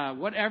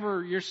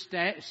 whatever your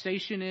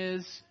station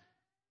is,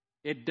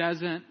 it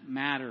doesn't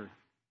matter.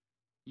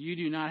 You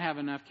do not have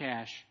enough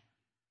cash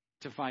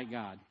to fight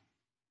God.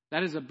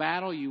 That is a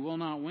battle you will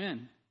not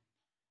win.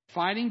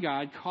 Fighting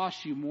God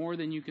costs you more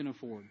than you can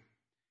afford.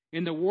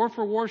 In the war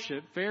for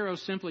worship, Pharaoh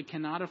simply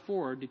cannot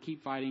afford to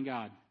keep fighting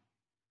God.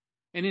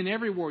 And in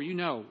every war, you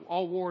know,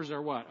 all wars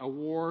are what? A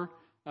war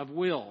of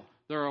will.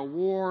 They're a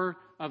war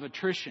of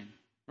attrition,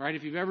 right?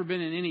 If you've ever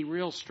been in any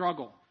real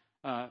struggle,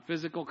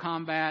 physical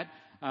combat,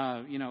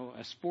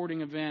 a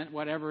sporting event,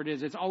 whatever it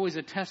is, it's always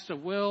a test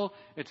of will,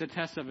 it's a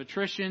test of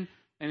attrition,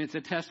 and it's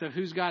a test of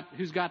who's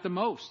got the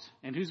most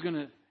and who's going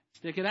to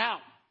stick it out.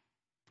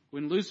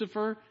 When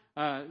Lucifer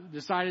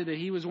decided that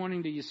he was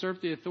wanting to usurp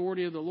the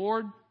authority of the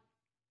Lord,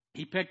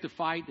 he picked a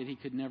fight that he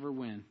could never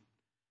win.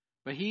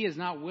 But he is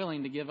not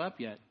willing to give up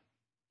yet,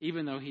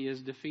 even though he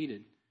is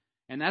defeated.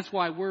 And that's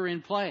why we're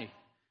in play.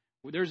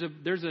 There's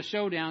a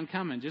showdown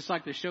coming, just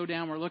like the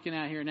showdown we're looking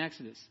at here in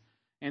Exodus.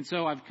 And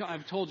so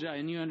I've told you,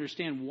 and you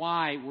understand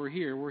why we're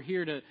here. We're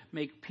here to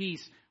make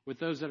peace with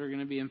those that are going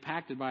to be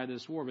impacted by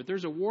this war. But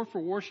there's a war for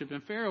worship,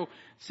 and Pharaoh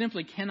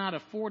simply cannot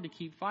afford to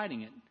keep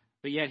fighting it.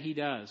 But yet he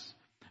does.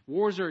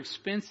 Wars are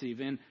expensive,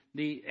 and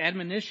the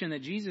admonition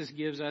that Jesus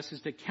gives us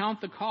is to count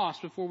the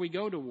cost before we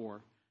go to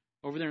war.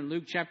 Over there in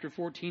Luke chapter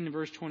 14 and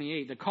verse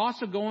 28, the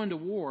cost of going to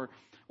war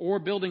or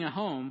building a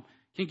home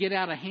can get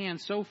out of hand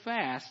so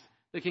fast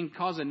that can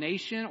cause a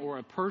nation or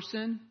a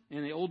person,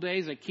 in the old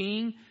days a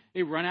king,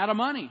 they run out of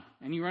money.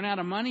 And you run out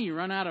of money, you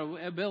run out of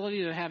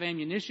ability to have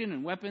ammunition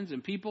and weapons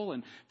and people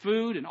and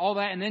food and all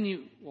that, and then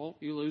you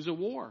lose a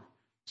war.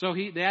 So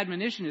the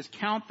admonition is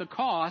count the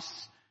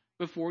costs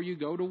before you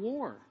go to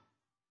war.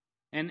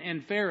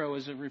 And Pharaoh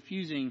is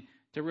refusing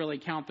to really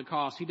count the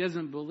costs. He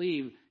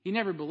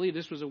never believed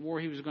this was a war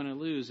he was going to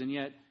lose, and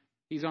yet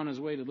he's on his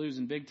way to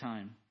losing big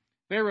time.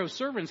 Pharaoh's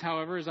servants,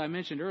 however, as I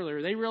mentioned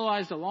earlier, they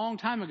realized a long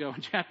time ago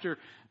in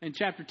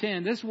chapter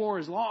 10, this war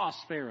is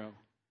lost, Pharaoh.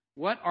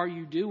 What are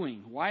you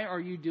doing? Why are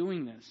you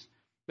doing this?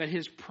 But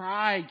his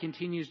pride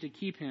continues to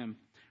keep him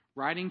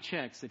writing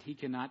checks that he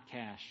cannot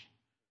cash.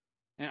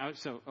 And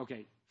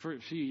for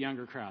you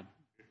younger crowd,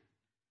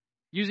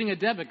 using a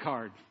debit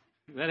card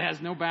that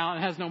has no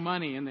balance, has no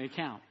money in the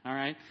account. All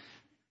right.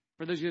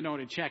 For those of you who know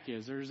what a check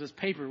is, there's this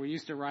paper we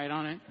used to write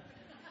on it,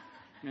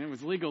 and it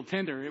was legal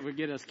tender. It would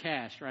get us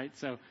cash, right?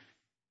 So,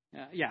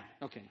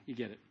 you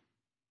get it.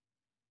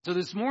 So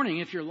this morning,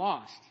 if you're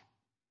lost,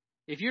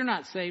 if you're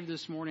not saved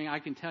this morning, I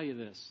can tell you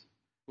this.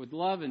 With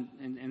love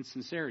and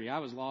sincerity, I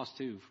was lost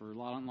too for a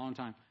long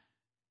time.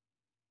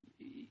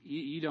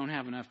 You don't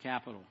have enough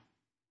capital.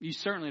 You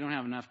certainly don't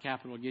have enough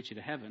capital to get you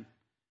to heaven.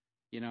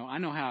 I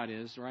know how it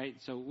is, right?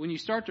 So when you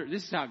start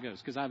this is how it goes,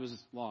 because I was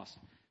lost.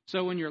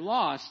 So when you're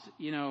lost,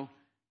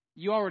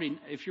 you already,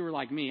 if you were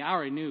like me, I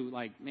already knew,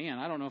 man,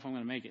 I don't know if I'm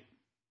going to make it.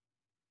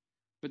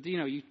 But,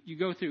 you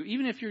go through,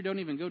 even if you don't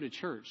even go to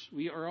church,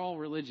 we are all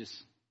religious.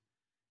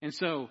 And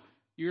so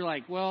you're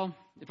like, well,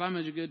 if I'm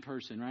a good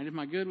person, right? If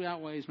my good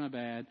outweighs my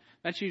bad,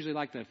 that's usually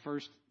like the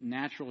first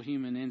natural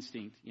human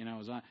instinct,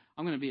 is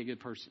I'm going to be a good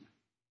person.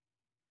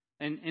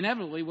 And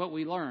inevitably what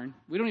we learn,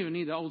 we don't even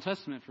need the Old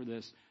Testament for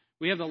this.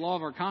 We have the law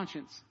of our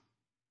conscience.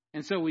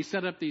 And so we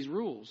set up these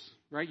rules,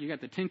 right? You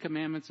got the 10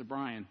 Commandments of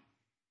Brian,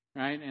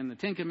 right? And the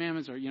 10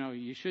 Commandments are,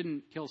 you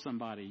shouldn't kill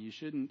somebody. You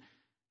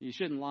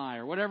shouldn't lie,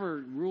 or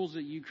whatever rules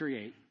that you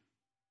create.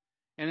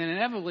 And then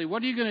inevitably,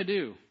 what are you going to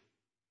do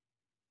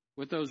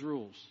with those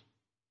rules?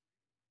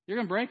 You're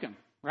going to break them,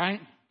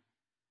 right?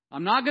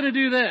 I'm not going to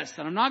do this,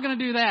 and I'm not going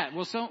to do that.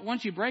 Well, so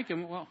once you break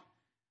them, well,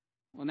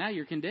 now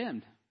you're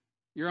condemned.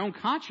 Your own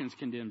conscience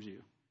condemns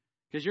you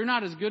because you're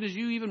not as good as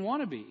you even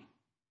want to be,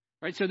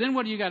 right? So then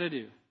what do you got to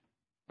do?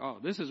 Oh,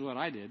 this is what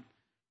I did.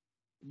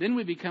 Then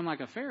we become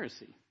like a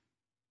Pharisee.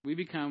 We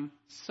become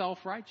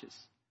self-righteous.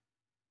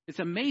 It's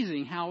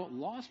amazing how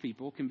lost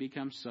people can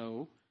become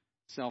so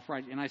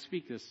self-righteous. And I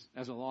speak this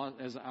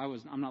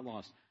I'm not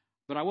lost,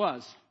 but I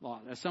was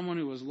lost, as someone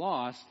who was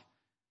lost.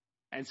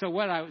 And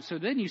so so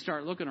then you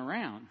start looking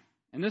around,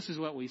 and this is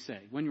what we say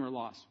when you were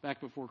lost back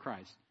before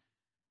Christ.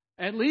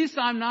 At least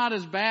I'm not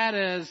as bad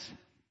as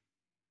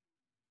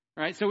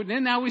Right? So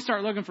then now we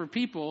start looking for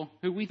people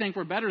who we think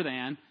we're better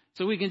than,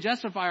 so we can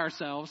justify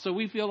ourselves, so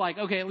we feel like,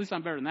 okay, at least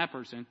I'm better than that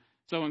person.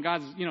 So when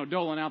God's,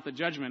 doling out the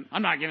judgment,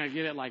 I'm not going to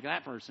get it like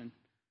that person.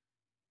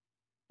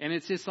 And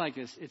it's just like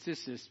this, it's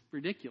just this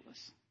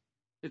ridiculous.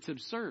 It's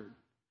absurd.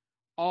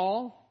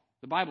 The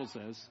Bible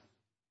says,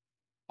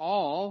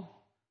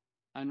 all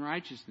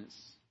unrighteousness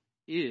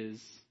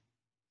is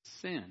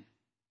sin.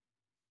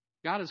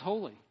 God is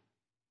holy.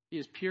 He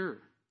is pure.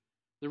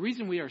 The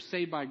reason we are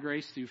saved by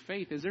grace through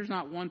faith is there's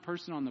not one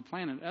person on the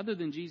planet other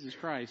than Jesus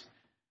Christ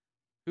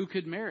who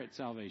could merit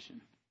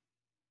salvation.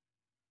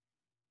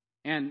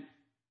 And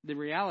the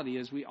reality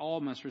is we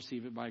all must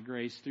receive it by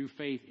grace through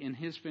faith in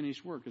His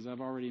finished work, as I've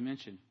already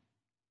mentioned.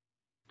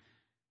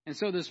 And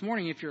so this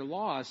morning, if you're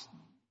lost,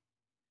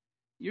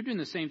 you're doing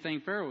the same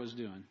thing Pharaoh was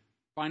doing,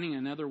 finding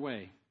another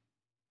way.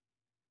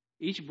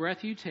 Each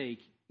breath you take,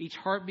 each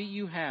heartbeat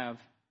you have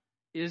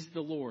is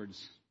the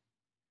Lord's.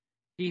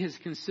 He has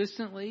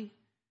consistently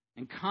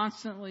and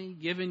constantly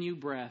given you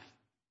breath.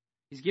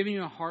 He's given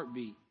you a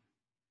heartbeat.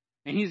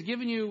 And He's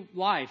given you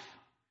life,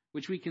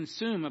 which we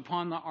consume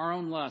upon our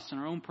own lusts and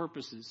our own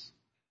purposes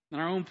and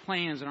our own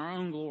plans and our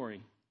own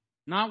glory.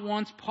 Not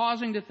once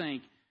pausing to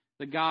think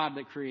the God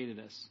that created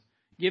us,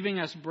 giving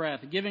us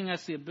breath, giving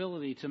us the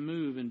ability to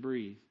move and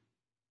breathe.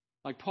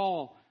 Like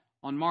Paul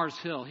on Mars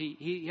Hill,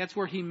 that's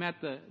where he met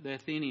the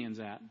Athenians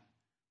at.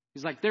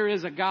 He's like, there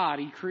is a God,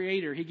 He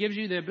creator. He gives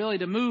you the ability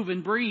to move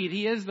and breathe.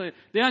 He is the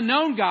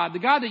unknown God, the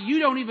God that you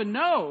don't even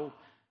know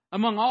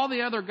among all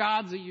the other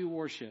gods that you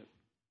worship.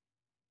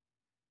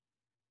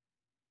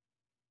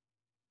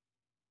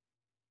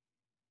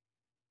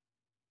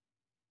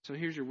 So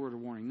here's your word of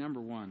warning.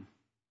 Number one,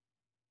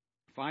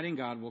 fighting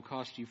God will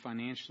cost you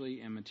financially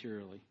and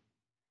materially.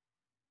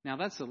 Now,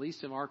 that's the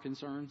least of our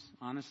concerns,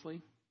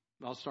 honestly.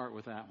 I'll start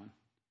with that one.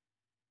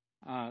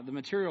 The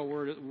material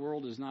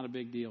world is not a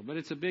big deal, but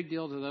it's a big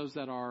deal to those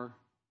that are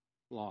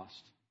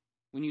lost.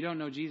 When you don't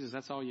know Jesus,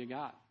 that's all you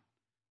got.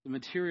 The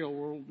material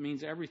world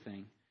means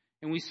everything.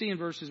 And we see in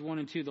verses 1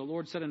 and 2, the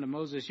Lord said unto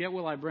Moses, Yet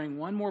will I bring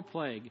one more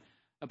plague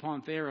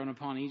upon Pharaoh and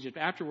upon Egypt.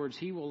 Afterwards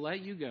he will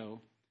let you go.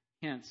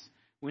 Hence,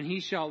 when he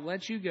shall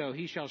let you go,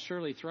 he shall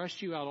surely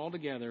thrust you out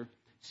altogether.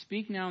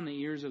 Speak now in the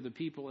ears of the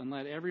people, and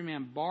let every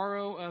man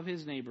borrow of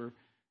his neighbor,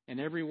 and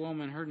every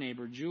woman her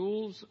neighbor,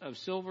 jewels of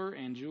silver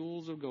and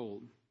jewels of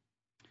gold.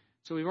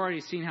 So we've already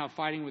seen how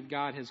fighting with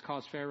God has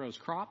cost Pharaoh's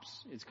crops.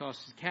 It's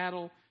cost his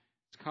cattle.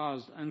 It's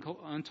caused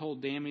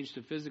untold damage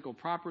to physical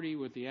property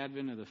with the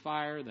advent of the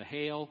fire, the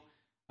hail.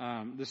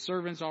 The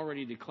servants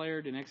already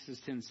declared in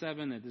Exodus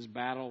 10:7 that this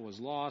battle was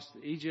lost.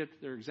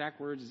 Egypt, their exact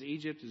words is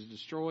Egypt is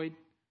destroyed.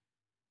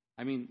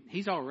 I mean,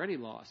 he's already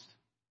lost.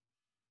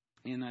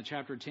 In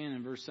chapter 10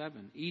 and verse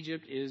 7,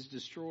 Egypt is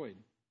destroyed.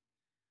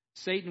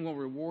 Satan will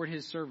reward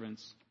his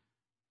servants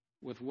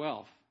with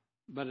wealth,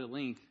 but at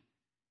length,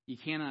 you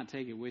cannot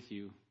take it with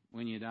you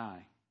when you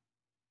die.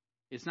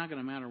 It's not going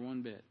to matter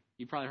one bit.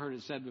 You probably heard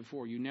it said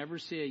before, you never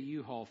see a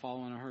U-Haul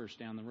following a hearse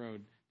down the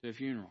road to a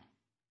funeral.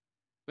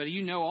 But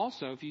you know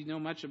also, if you know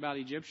much about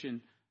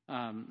Egyptian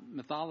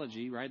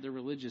mythology, right, their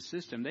religious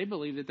system, they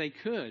believed that they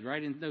could,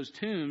 right, in those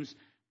tombs,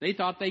 they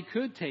thought they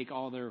could take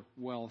all their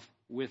wealth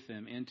with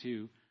them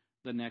into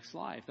the next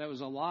life. That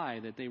was a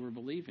lie that they were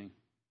believing.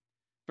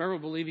 Pharaoh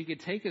believed he could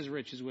take his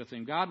riches with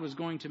him. God was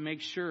going to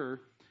make sure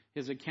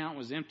his account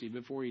was empty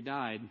before he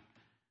died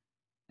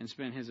and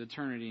spent his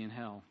eternity in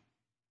hell.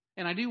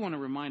 And I do want to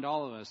remind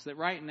all of us that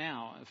right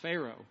now,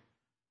 Pharaoh,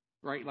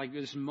 right, like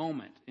this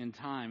moment in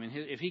time, and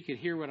if he could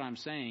hear what I'm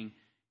saying,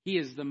 he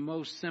is the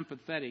most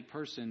sympathetic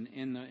person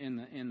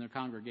in the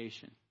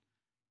congregation.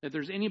 If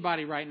there's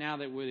anybody right now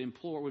that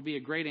would be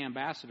a great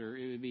ambassador,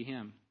 it would be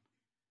him.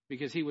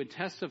 Because he would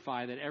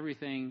testify that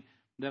everything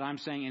that I'm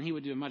saying, and he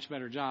would do a much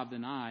better job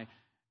than I,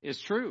 is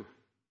true.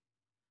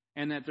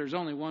 And that there's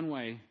only one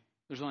way,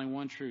 there's only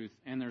one truth,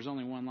 and there's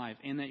only one life.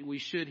 And that we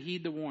should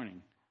heed the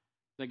warning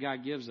that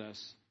God gives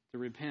us to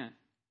repent.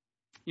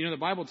 You know, the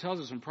Bible tells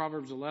us in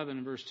Proverbs 11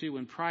 and verse 2,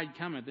 when pride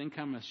cometh, then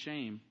cometh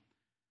shame.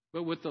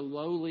 But with the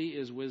lowly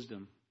is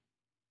wisdom.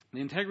 The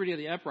integrity of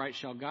the upright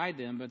shall guide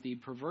them, but the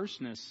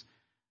perverseness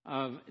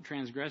of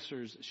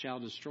transgressors shall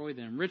destroy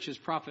them. Riches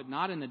profit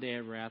not in the day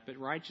of wrath, but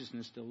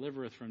righteousness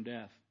delivereth from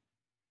death.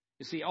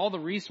 You see, all the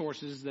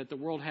resources that the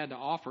world had to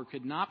offer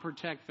could not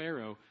protect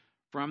Pharaoh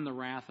from the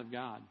wrath of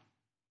God.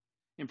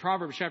 In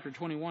Proverbs chapter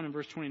 21 and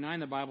verse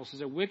 29, the Bible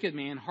says, A wicked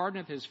man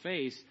hardeneth his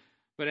face,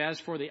 but as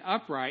for the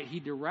upright,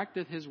 he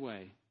directeth his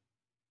way.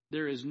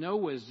 There is no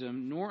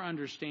wisdom, nor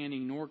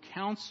understanding, nor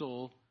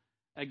counsel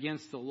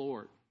against the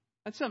Lord.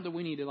 That's something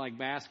we need to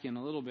bask in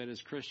a little bit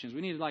as Christians.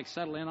 We need to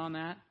settle in on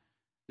that.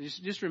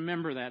 Just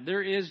remember that.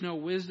 There is no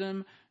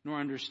wisdom, nor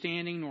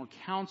understanding, nor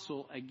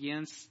counsel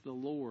against the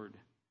Lord.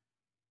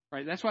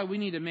 Right? That's why we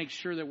need to make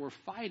sure that we're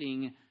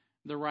fighting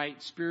the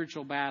right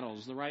spiritual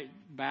battles, the right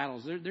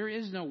battles. There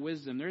is no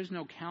wisdom. There is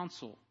no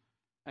counsel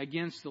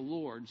against the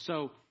Lord.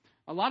 So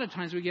a lot of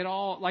times we get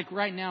all,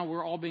 right now,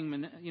 we're all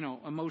being,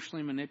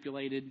 emotionally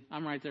manipulated.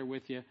 I'm right there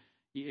with you.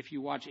 If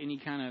you watch any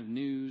kind of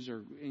news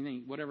or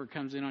anything, whatever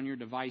comes in on your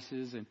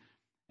devices, and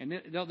And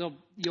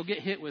you'll get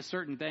hit with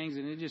certain things,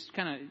 and it just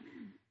kind of,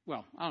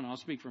 well, I don't know, I'll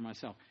speak for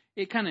myself.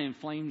 It kind of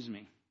inflames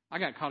me. I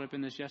got caught up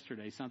in this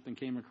yesterday. Something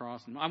came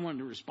across, and I wanted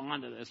to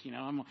respond to this.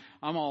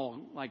 I'm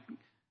all like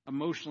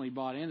emotionally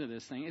bought into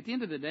this thing. At the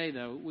end of the day,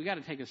 though, we got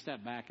to take a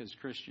step back as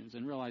Christians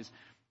and realize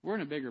we're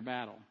in a bigger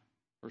battle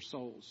for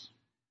souls.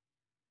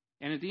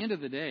 And at the end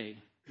of the day,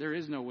 there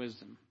is no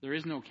wisdom. There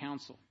is no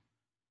counsel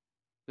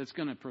that's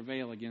going to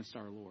prevail against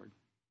our Lord.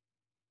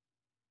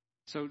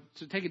 So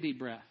take a deep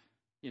breath,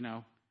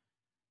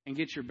 and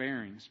get your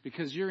bearings,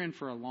 because you're in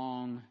for a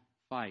long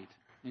fight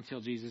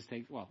until Jesus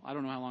takes, well, I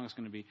don't know how long it's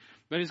going to be,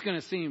 but it's going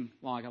to seem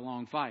like a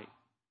long fight.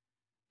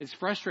 It's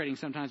frustrating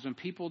sometimes when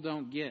people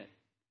don't get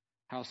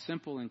how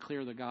simple and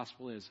clear the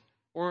gospel is.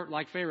 Or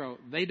like Pharaoh,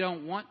 they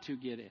don't want to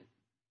get it.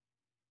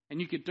 And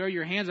you could throw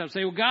your hands up and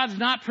say, well, God's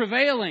not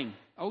prevailing.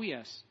 Oh,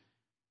 yes.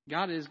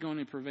 God is going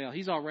to prevail.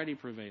 He's already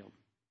prevailed.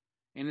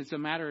 And it's a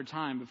matter of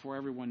time before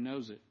everyone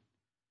knows it.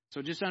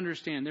 So just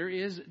understand, there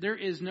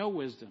is no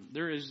wisdom.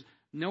 There is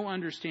no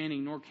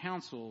understanding nor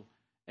counsel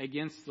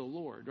against the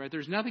Lord, right?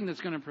 There's nothing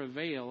that's going to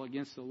prevail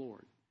against the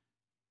Lord.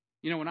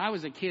 When I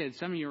was a kid,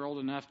 some of you are old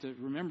enough to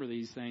remember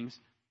these things.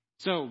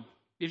 So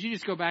if you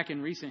just go back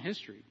in recent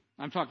history,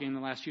 I'm talking in the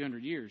last few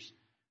hundred years,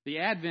 the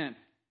advent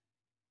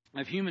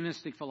of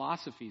humanistic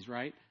philosophies,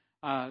 right,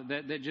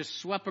 that just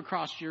swept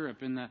across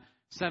Europe in the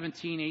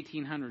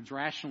 1800s,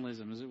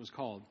 rationalism as it was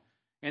called.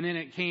 And then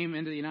it came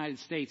into the United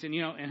States. And,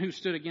 and who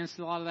stood against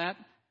a lot of that?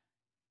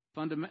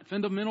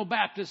 Fundamental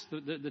Baptists.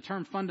 The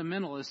term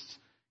fundamentalists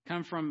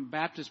come from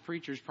Baptist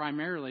preachers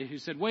primarily who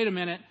said, wait a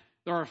minute,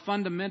 there are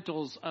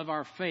fundamentals of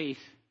our faith.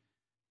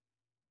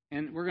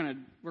 And we're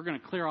going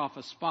to clear off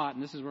a spot,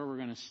 and this is where we're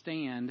going to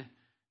stand,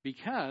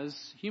 because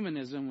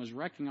humanism was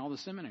wrecking all the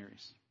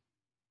seminaries.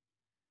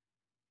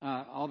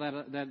 All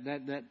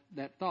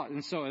that thought.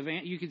 And so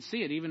you can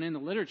see it even in the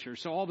literature.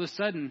 So all of a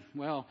sudden,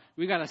 well,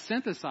 we got to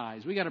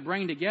synthesize. We got to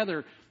bring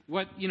together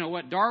what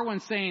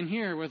Darwin's saying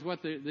here with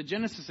what the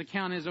Genesis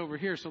account is over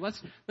here. So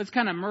let's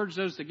kind of merge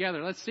those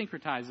together. Let's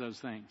syncretize those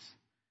things.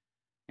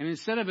 And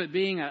instead of it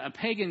being a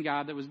pagan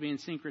god that was being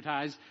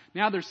syncretized,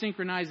 now they're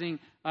synchronizing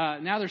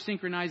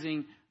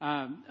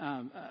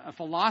a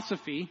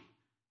philosophy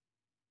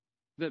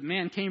that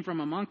man came from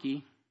a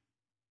monkey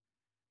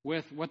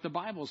with what the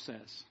Bible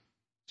says.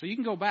 So you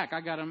can go back.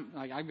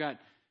 I've got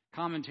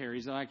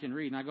commentaries that I can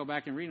read, and I go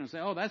back and read them and say,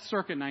 oh, that's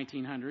circa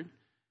 1900.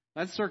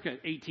 That's circa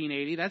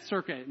 1880. That's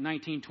circa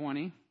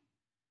 1920.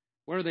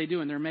 What are they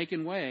doing? They're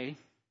making way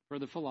for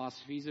the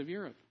philosophies of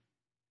Europe.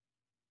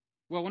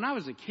 Well, when I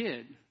was a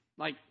kid,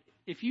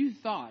 if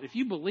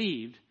you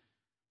believed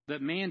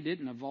that man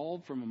didn't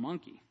evolve from a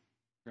monkey,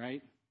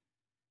 right?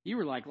 You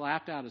were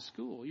laughed out of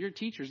school. Your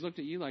teachers looked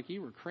at you like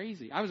you were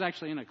crazy. I was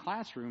actually in a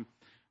classroom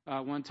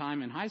one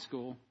time in high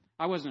school.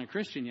 I wasn't a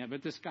Christian yet,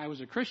 but this guy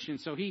was a Christian,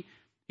 so he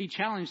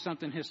challenged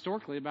something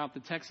historically about the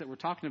text that we're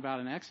talking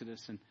about in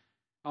Exodus, and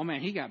oh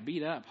man, he got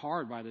beat up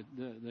hard by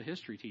the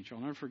history teacher.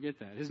 I'll never forget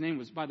that. His name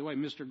was, by the way,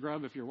 Mr.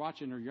 Grubb. If you're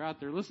watching or you're out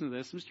there listening to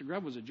this, Mr.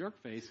 Grubb was a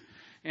jerk face,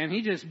 and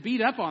he just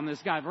beat up on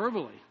this guy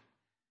verbally.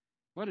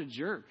 What a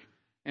jerk!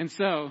 And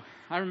so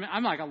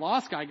I'm like a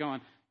lost guy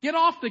going, get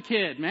off the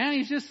kid, man.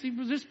 He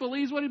just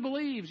believes what he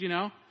believes,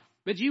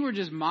 But you were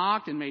just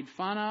mocked and made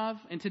fun of,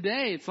 and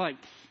today it's like.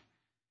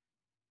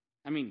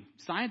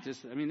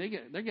 Scientists,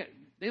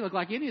 they look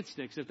like idiot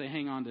sticks if they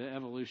hang on to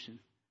evolution.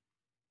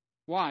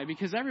 Why?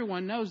 Because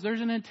everyone knows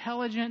there's an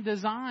intelligent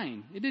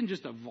design. It didn't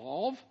just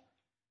evolve.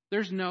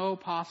 There's no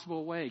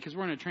possible way, because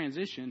we're in a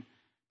transition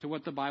to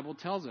what the Bible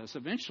tells us.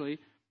 Eventually,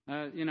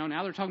 now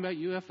they're talking about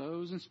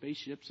UFOs and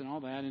spaceships and all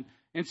that.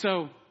 And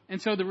so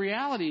the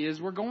reality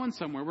is we're going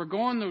somewhere. We're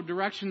going the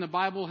direction the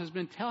Bible has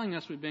been telling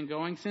us we've been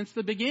going since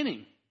the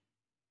beginning.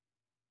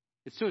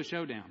 It's to a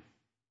showdown.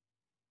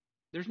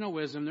 There's no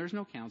wisdom, there's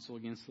no counsel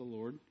against the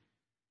Lord.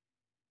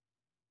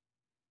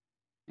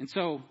 And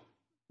so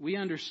we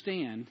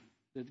understand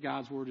that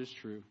God's word is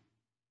true.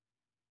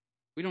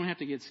 We don't have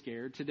to get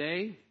scared.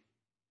 Today,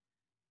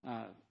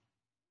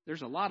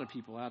 there's a lot of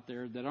people out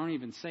there that aren't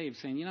even saved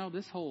saying,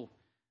 this whole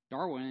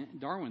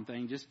Darwin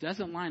thing just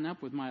doesn't line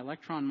up with my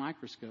electron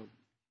microscope.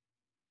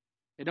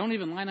 It don't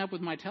even line up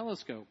with my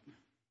telescope.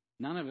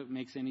 None of it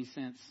makes any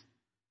sense.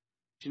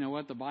 But you know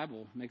what? The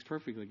Bible makes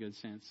perfectly good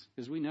sense,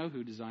 because we know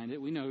who designed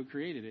it. We know who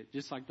created it,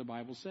 just like the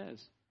Bible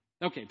says.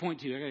 Okay,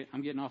 point 2.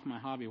 I'm getting off my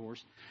hobby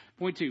horse.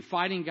 Point 2,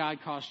 fighting God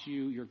costs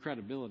you your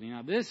credibility.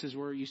 Now, this is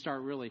where you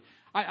start really.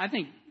 I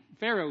think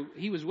Pharaoh,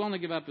 he was willing to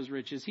give up his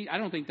riches. I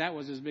don't think that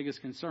was his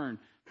biggest concern.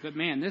 But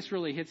man, this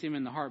really hits him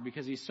in the heart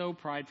because he's so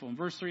prideful. In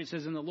verse 3, it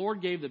says, and the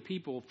Lord gave the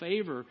people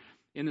favor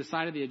in the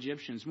sight of the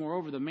Egyptians.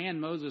 Moreover, the man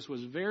Moses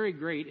was very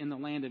great in the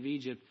land of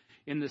Egypt,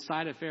 in the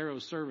sight of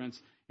Pharaoh's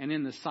servants, and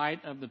in the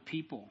sight of the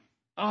people.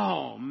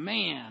 Oh,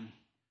 man.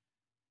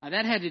 Now,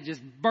 that had to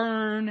just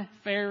burn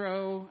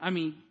Pharaoh.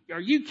 Are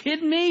you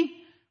kidding me?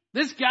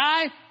 This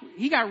guy,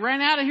 he got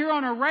ran out of here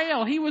on a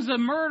rail. He was a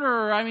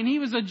murderer. He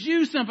was a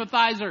Jew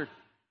sympathizer.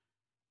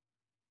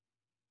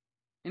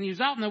 And he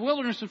was out in the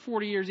wilderness for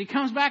 40 years. He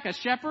comes back a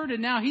shepherd,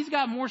 and now he's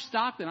got more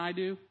stock than I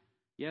do.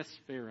 Yes,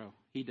 Pharaoh.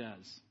 he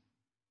does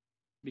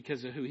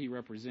because of who he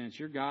represents.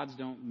 Your gods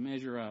don't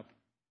measure up.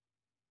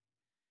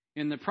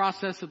 In the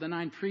process of the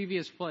 9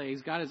 previous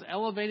plagues, God has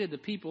elevated the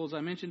people, as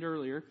I mentioned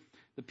earlier,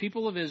 the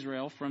people of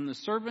Israel, from the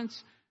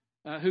servants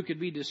who could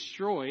be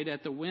destroyed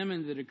at the whim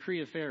and the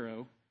decree of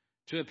Pharaoh,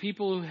 to a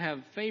people who have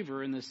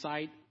favor in the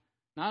sight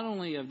not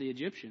only of the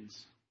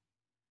Egyptians,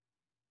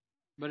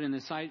 but in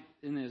the sight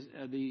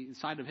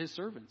of his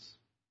servants.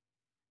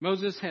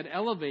 Moses had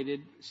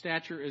elevated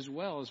stature as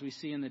well, as we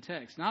see in the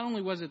text. Not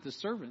only was it the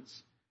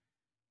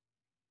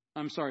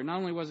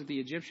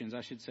Egyptians,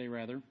 I should say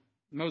rather.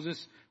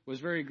 Moses was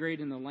very great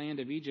in the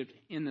land of Egypt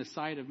in the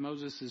sight of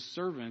Moses'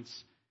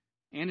 servants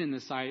and in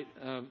the sight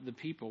of the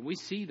people. We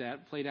see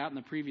that played out in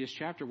the previous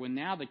chapter when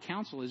now the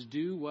counsel is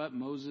do what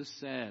Moses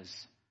says.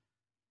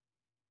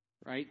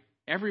 Right?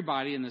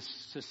 Everybody in the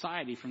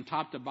society from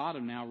top to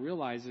bottom now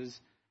realizes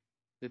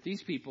that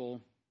these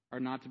people are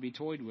not to be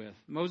toyed with.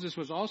 Moses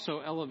was also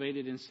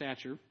elevated in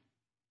stature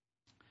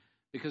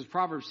because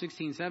Proverbs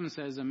 16:7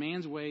 says,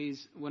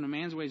 when a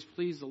man's ways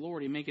please the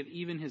Lord, he maketh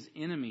even his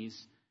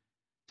enemies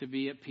to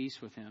be at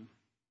peace with him.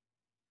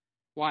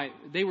 Why?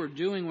 They were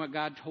doing what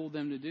God told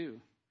them to do.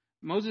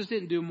 Moses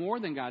didn't do more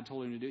than God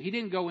told him to do. He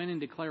didn't go in and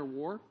declare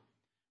war.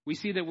 We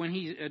see that when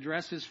he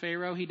addresses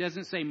Pharaoh, he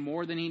doesn't say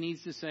more than he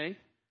needs to say.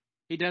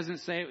 He doesn't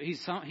say,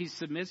 he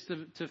submits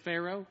to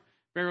Pharaoh.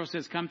 Pharaoh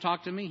says, come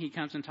talk to me. He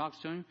comes and talks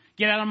to him.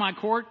 Get out of my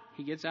court.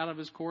 He gets out of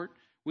his court.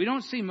 We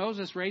don't see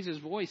Moses raise his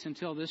voice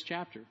until this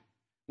chapter,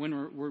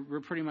 when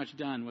we're pretty much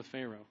done with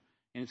Pharaoh,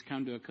 and it's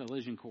come to a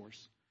collision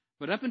course.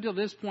 But up until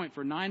this point,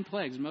 for 9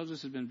 plagues,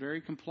 Moses has been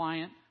very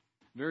compliant,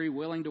 very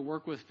willing to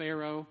work with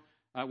Pharaoh.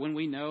 When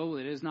we know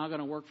that it's not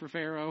going to work for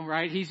Pharaoh,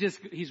 right?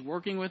 He's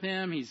working with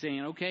him. He's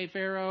saying, okay,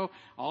 Pharaoh,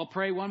 I'll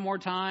pray one more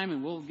time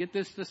and we'll get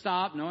this to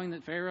stop, knowing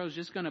that Pharaoh's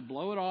just going to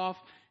blow it off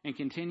and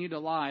continue to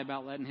lie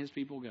about letting his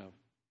people go.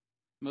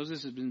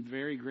 Moses has been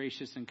very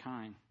gracious and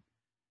kind.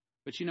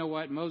 But you know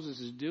what? Moses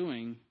is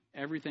doing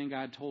everything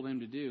God told him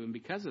to do. And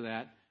because of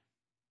that,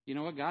 you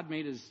know what?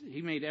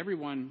 He made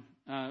everyone,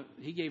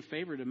 he gave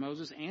favor to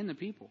Moses and the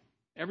people.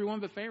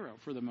 Everyone but Pharaoh,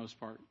 for the most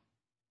part.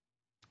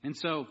 And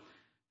so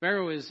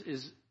Pharaoh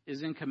is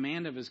in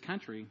command of his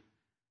country,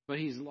 but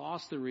he's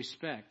lost the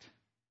respect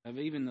of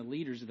even the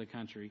leaders of the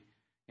country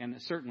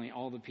and certainly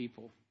all the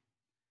people.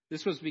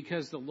 This was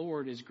because the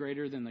Lord is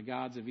greater than the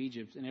gods of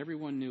Egypt, and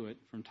everyone knew it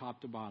from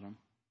top to bottom.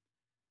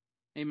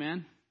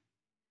 Amen?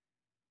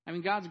 I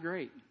mean, God's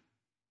great.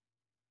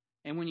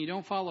 And when you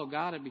don't follow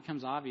God, it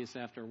becomes obvious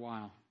after a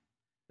while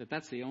that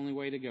that's the only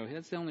way to go.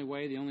 That's the only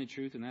way, the only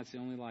truth, and that's the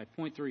only life.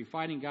 Point 3,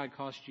 fighting God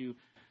costs you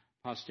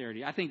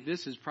posterity. I think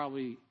this is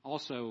probably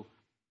also,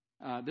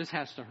 this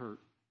has to hurt.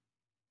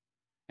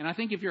 And I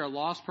think if you're a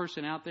lost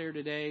person out there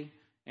today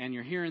and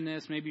you're hearing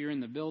this, maybe you're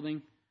in the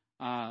building,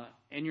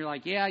 and you're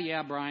like,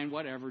 yeah, Brian,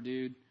 whatever,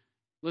 dude.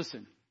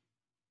 Listen,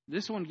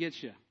 this one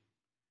gets you,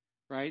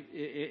 right?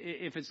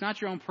 If it's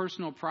not your own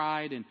personal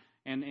pride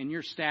and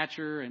your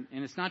stature and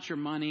it's not your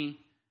money,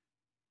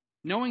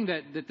 knowing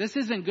that this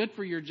isn't good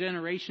for your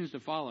generations to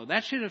follow,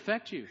 that should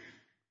affect you.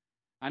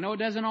 I know it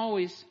doesn't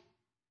always.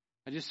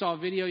 I just saw a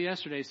video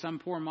yesterday, some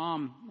poor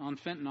mom on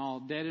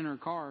fentanyl dead in her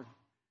car.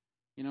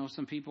 You know,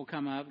 some people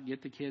come up,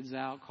 get the kids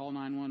out, call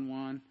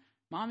 911.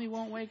 Mommy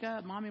won't wake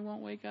up. Mommy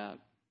won't wake up.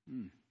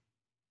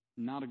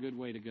 Not a good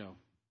way to go.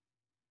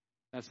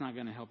 That's not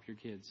going to help your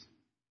kids.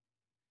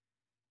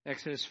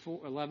 Exodus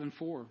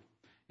 11:4.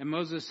 And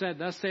Moses said,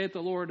 thus saith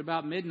the Lord,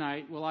 about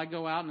midnight will I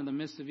go out into the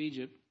midst of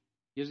Egypt.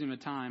 Gives him a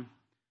time.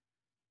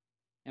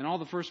 And all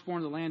the firstborn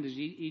of the land of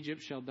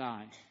Egypt shall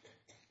die.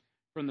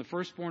 From the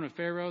firstborn of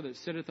Pharaoh that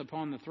sitteth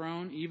upon the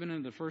throne, even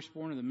unto the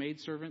firstborn of the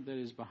maidservant that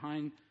is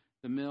behind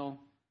the mill,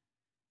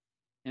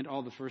 and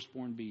all the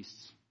firstborn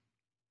beasts.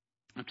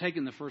 I'm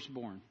taking the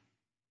firstborn.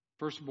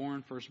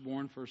 Firstborn.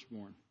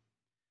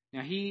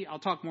 Now I'll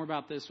talk more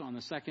about this on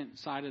the second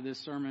side of this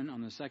sermon,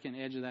 on the second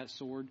edge of that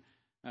sword,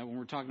 when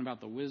we're talking about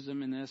the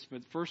wisdom in this.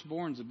 But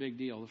firstborn is a big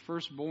deal. The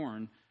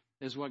firstborn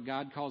is what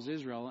God calls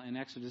Israel in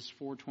Exodus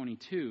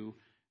 4:22.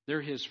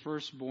 They're his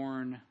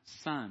firstborn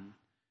son.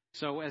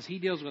 So as he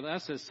deals with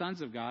us as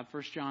sons of God,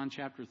 1 John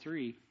chapter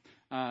 3,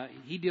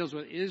 he deals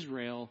with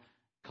Israel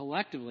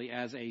collectively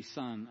as a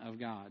son of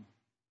God.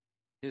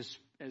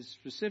 As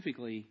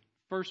specifically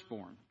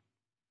firstborn.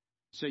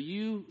 So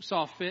you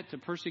saw fit to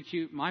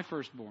persecute my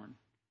firstborn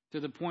to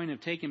the point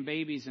of taking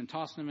babies and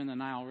tossing them in the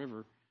Nile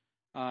River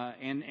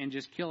and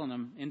just killing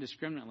them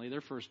indiscriminately.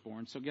 They're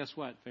firstborn. So guess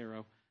what,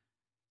 Pharaoh?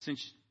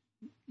 Since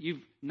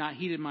you've not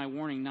heeded my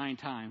warning 9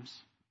 times,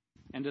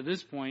 and to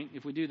this point,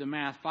 if we do the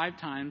math, 5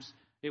 times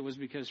it was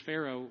because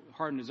Pharaoh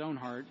hardened his own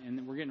heart,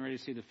 and we're getting ready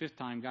to see the 5th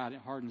time God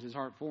hardens his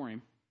heart for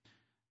him.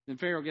 Then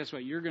Pharaoh, guess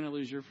what? You're going to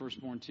lose your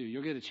firstborn too.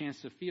 You'll get a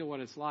chance to feel what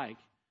it's like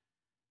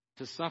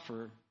to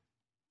suffer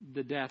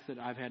the death that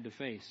I've had to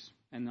face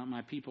and that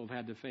my people have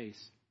had to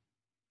face.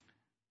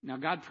 Now,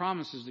 God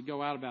promises to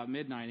go out about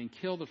midnight and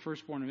kill the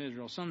firstborn of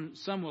Israel.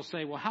 Some will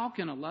say, well, how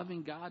can a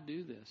loving God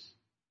do this?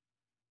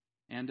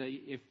 And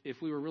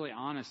if we were really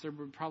honest, there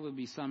would probably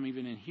be some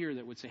even in here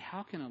that would say,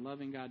 how can a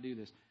loving God do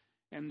this?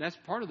 And that's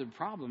part of the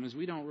problem, is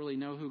we don't really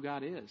know who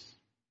God is.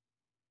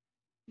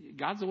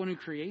 God's the one who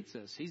creates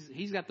us.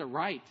 He's got the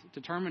right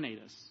to terminate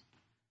us.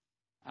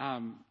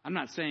 I'm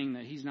not saying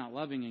that he's not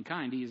loving and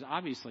kind. He is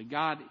obviously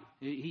God.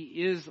 He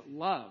is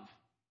love.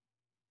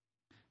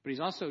 But he's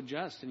also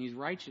just, and he's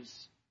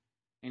righteous,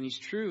 and he's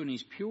true, and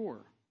he's pure.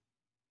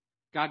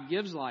 God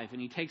gives life, and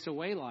he takes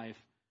away life.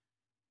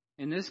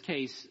 In this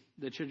case,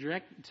 the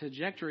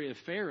trajectory of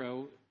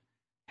Pharaoh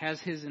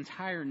has his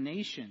entire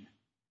nation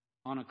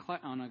on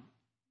a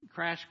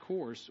crash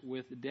course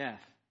with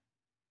death.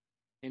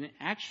 And it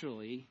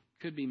actually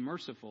could be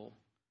merciful,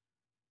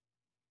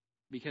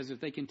 because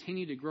if they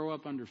continue to grow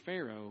up under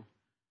Pharaoh,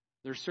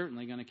 they're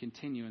certainly going to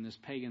continue in this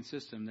pagan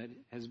system that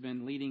has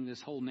been leading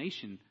this whole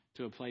nation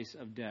to a place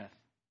of death.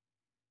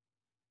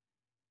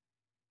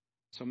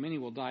 So many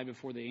will die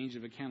before the angel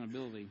of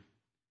accountability.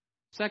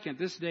 Second,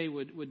 this day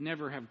would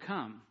never have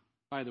come,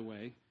 by the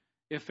way,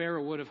 if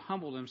Pharaoh would have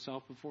humbled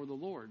himself before the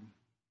Lord.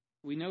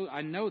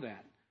 I know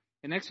that.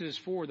 In Exodus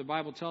 4, the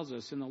Bible tells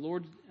us, and the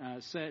Lord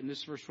said, in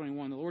this verse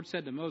 21, the Lord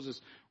said to Moses,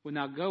 "When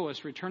thou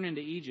goest, return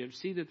into Egypt,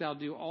 see that thou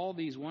do all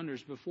these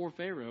wonders before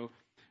Pharaoh,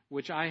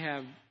 which I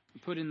have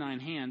put in thine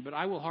hand. But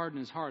I will harden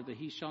his heart, that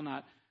he shall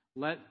not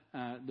let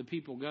the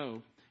people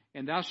go.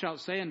 And thou shalt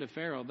say unto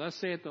Pharaoh, Thus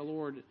saith the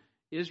Lord,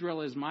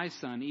 Israel is my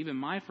son, even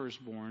my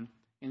firstborn.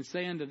 And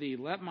say unto thee,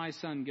 Let my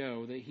son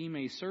go, that he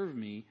may serve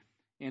me.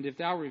 And if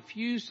thou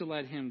refuse to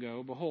let him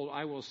go, behold,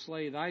 I will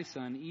slay thy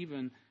son,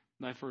 even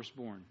thy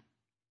firstborn."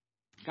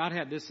 God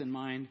had this in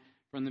mind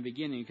from the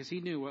beginning, because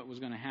he knew what was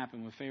going to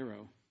happen with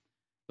Pharaoh.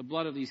 The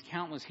blood of these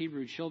countless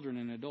Hebrew children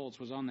and adults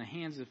was on the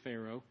hands of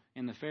Pharaoh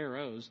and the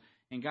pharaohs,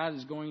 and God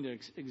is going to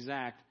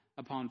exact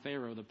upon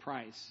Pharaoh the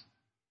price.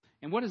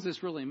 And what does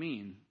this really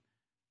mean?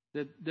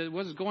 That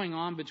what is going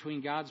on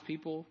between God's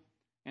people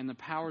and the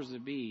powers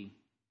that be,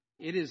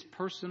 it is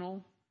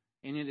personal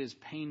and it is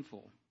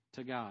painful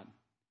to God.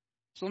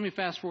 So let me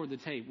fast forward the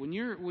tape. When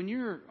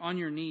you're on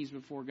your knees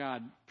before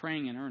God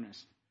praying in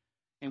earnest,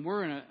 and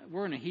we're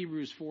in a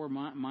Hebrews 4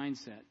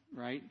 mindset,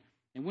 right?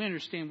 And we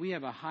understand we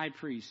have a high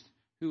priest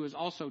who is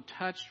also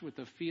touched with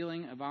the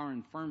feeling of our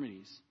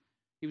infirmities.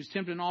 He was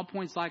tempted in all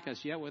points like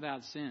us, yet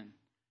without sin.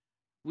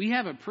 We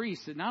have a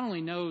priest that not only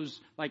knows,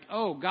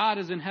 oh, God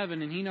is in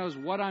heaven and he knows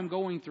what I'm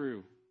going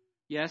through.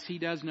 Yes, he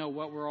does know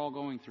what we're all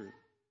going through.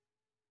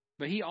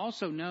 But he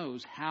also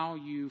knows how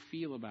you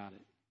feel about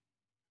it.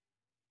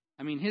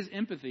 I mean, his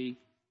empathy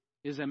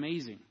is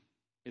amazing.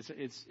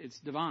 It's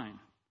divine.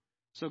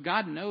 So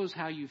God knows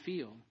how you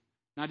feel,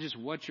 not just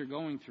what you're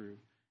going through.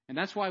 And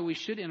that's why we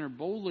should enter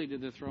boldly to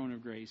the throne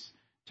of grace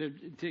to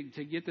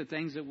get the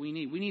things that we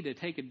need. We need to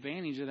take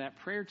advantage of that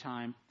prayer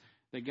time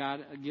that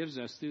God gives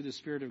us through the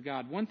Spirit of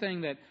God. One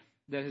thing that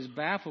has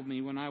baffled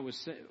me when I was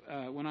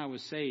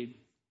saved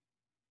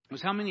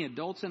was how many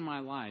adults in my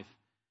life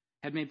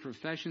had made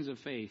professions of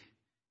faith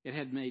yet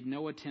had made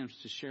no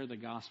attempts to share the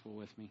gospel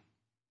with me.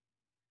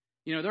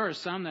 You know, there are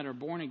some that are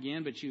born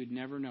again, but you would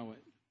never know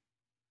it.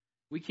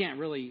 We can't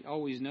really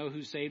always know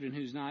who's saved and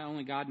who's not.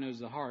 Only God knows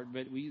the heart,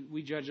 but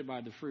we judge it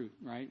by the fruit,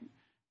 right?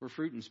 We're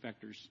fruit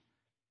inspectors.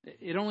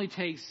 It only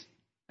takes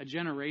a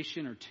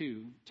generation or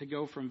two to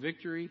go from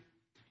victory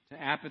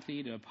to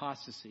apathy to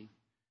apostasy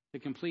to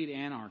complete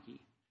anarchy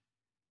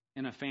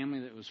in a family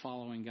that was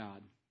following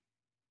God.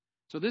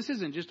 So this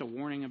isn't just a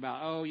warning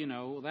about,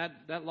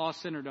 that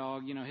lost sinner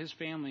dog, his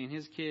family and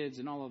his kids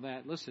and all of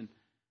that. Listen,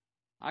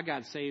 I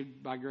got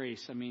saved by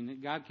grace. I mean,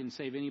 God can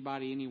save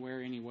anybody,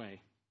 anywhere, anyway.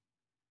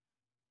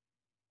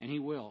 And he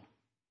will.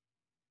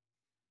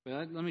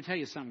 But let me tell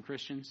you something,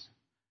 Christians.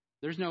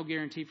 There's no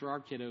guarantee for our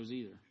kiddos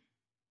either.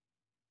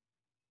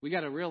 We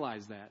got to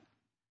realize that.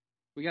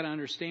 We got to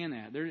understand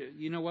that.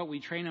 You know what? We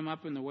train them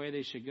up in the way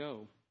they should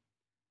go.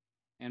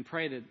 And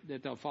pray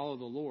that they'll follow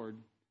the Lord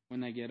when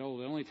they get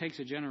old. It only takes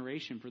a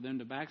generation for them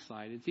to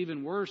backslide. It's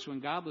even worse when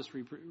godless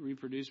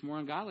reproduce more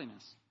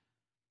ungodliness.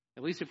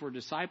 At least if we're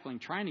discipling,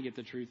 trying to get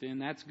the truth in,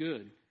 that's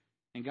good.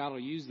 And God will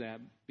use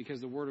that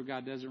because the Word of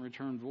God doesn't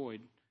return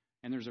void.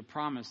 And there's a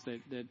promise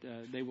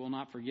that they will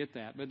not forget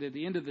that. But at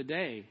the end of the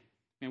day,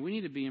 man, we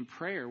need to be in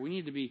prayer. We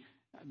need to be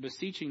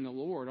beseeching the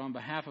Lord on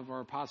behalf of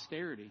our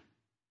posterity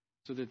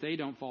so that they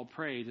don't fall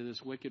prey to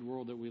this wicked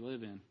world that we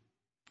live in.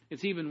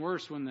 It's even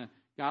worse when the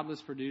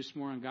godless produce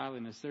more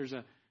ungodliness. There's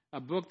a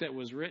book that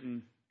was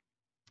written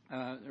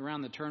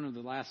around the turn of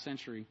the last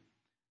century,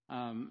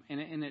 and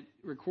it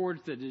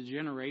records the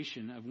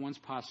degeneration of one's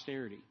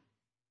posterity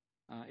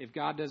if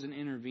God doesn't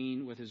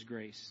intervene with his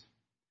grace.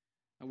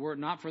 Were it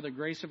not for the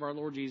grace of our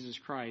Lord Jesus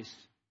Christ,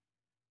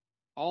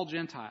 all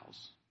Gentiles,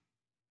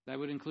 that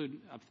would include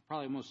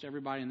probably most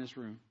everybody in this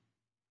room,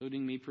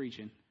 including me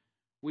preaching,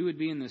 we would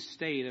be in the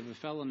state of a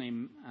fellow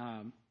named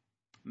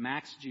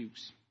Max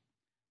Jukes.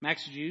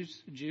 Max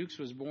Jukes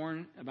was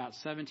born about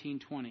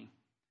 1720.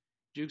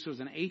 Jukes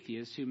was an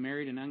atheist who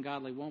married an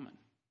ungodly woman.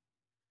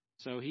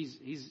 So he's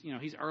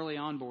early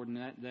on board in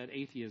that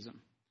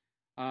atheism.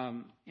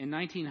 In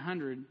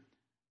 1900,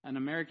 an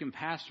American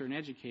pastor and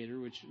educator,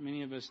 which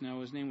many of us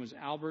know, his name was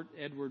Albert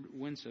Edward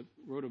Winsop,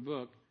 wrote a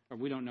book, or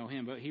we don't know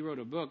him, but he wrote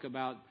a book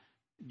about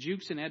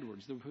Jukes and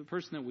Edwards. The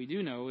person that we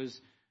do know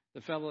is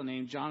the fellow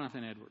named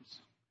Jonathan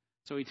Edwards.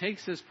 So he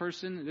takes this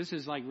person, this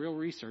is like real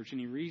research, and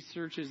he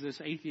researches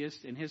this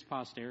atheist and his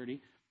posterity,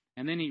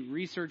 and then he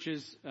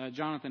researches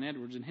Jonathan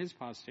Edwards and his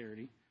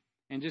posterity.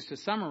 And just to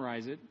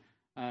summarize it,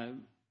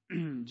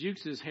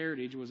 Jukes'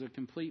 heritage was a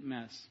complete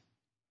mess.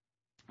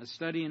 A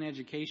Study in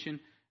Education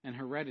and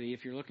Heredity,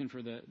 if you're looking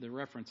for the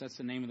reference, that's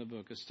the name of the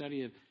book, A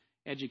Study of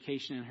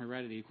Education and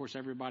Heredity. Of course,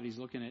 everybody's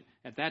looking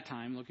at that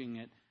time,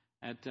 looking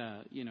at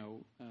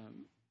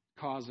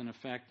cause and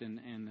effect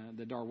and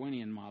the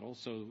Darwinian model.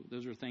 So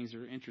those are things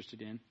they're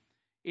interested in.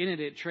 In it,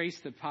 it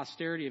traced the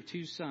posterity of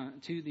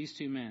these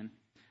two men.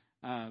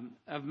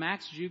 Of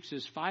Max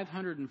Jukes'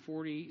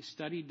 540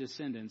 studied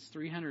descendants,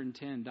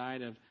 310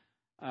 died of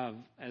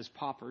as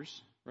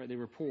paupers, right? They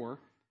were poor.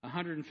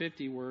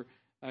 150 were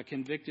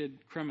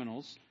convicted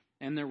criminals,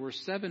 and there were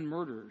 7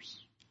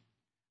 murderers,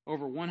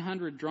 over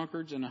 100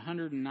 drunkards, and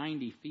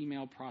 190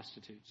 female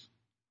prostitutes.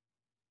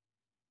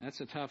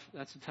 That's a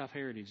tough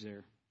heritage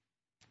there.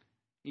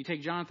 You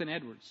take Jonathan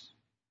Edwards,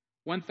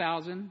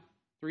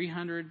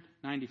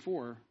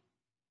 1,394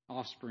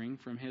 offspring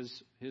from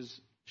his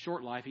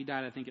short life. He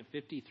died, I think, at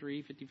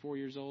 53, 54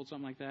 years old,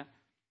 something like that.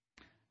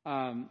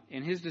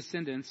 And his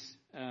descendants,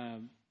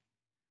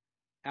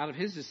 out of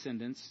his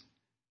descendants,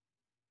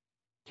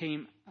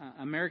 came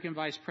American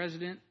vice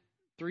president,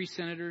 3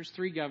 senators,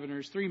 3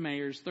 governors, 3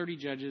 mayors, 30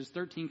 judges,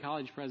 13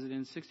 college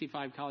presidents,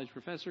 65 college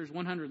professors,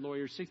 100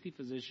 lawyers, 60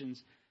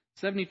 physicians,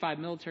 75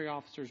 military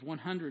officers,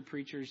 100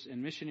 preachers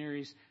and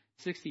missionaries,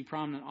 60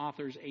 prominent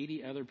authors,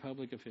 80 other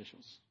public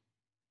officials.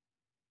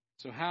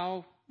 So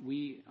how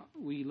we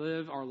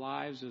live our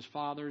lives as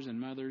fathers and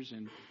mothers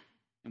and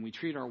we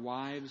treat our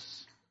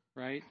wives,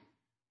 right,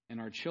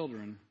 and our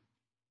children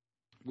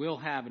will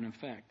have an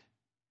effect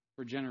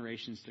for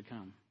generations to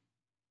come.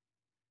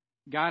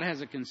 God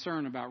has a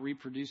concern about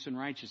reproducing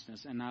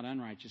righteousness and not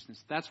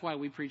unrighteousness. That's why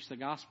we preach the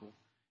gospel,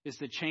 is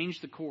to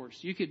change the course.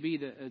 You could be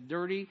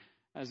dirty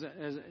as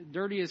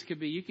dirty as could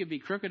be. You could be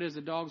crooked as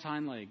a dog's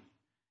hind leg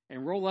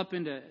and roll up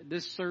into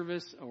this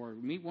service or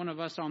meet one of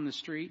us on the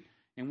street,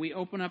 and we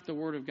open up the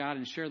Word of God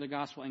and share the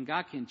gospel, and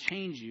God can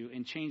change you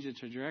and change the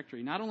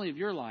trajectory, not only of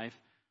your life,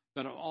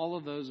 but of all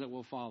of those that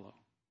will follow.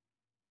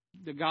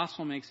 The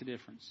gospel makes a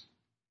difference.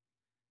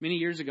 Many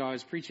years ago, I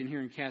was preaching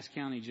here in Cass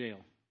County Jail,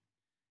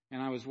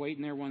 and I was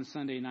waiting there one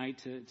Sunday night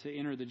to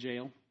enter the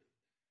jail,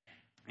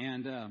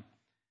 and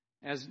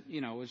as you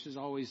know, which is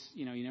always,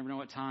 you never know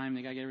what time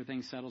they got to get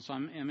everything settled. So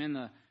I'm in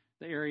the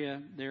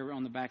area there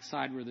on the back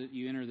side where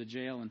you enter the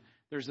jail, and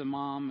there's a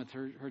mom with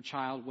her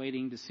child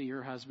waiting to see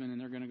her husband, and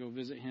they're going to go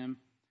visit him,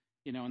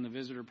 in the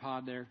visitor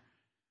pod there.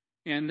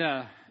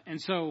 And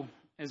so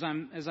as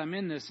I'm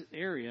in this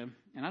area,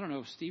 and I don't know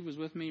if Steve was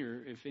with me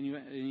or if any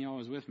of y'all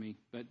was with me,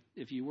 but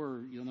if you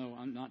were, you'll know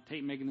I'm not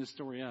making this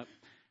story up.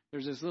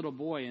 There's this little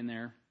boy in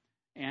there,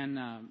 and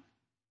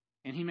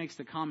he makes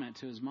the comment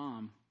to his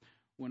mom,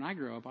 "When I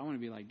grow up, I want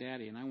to be like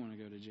Daddy, and I want to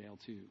go to jail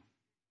too."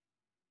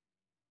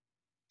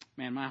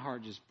 Man, my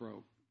heart just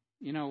broke.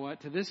 You know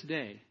what? To this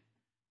day,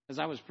 as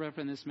I was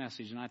prepping this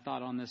message and I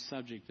thought on this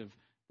subject of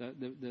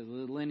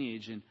the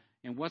lineage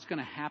and what's going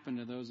to happen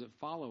to those that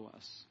follow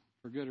us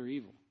for good or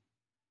evil,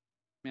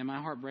 man, my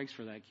heart breaks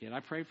for that kid. I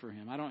pray for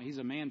him. He's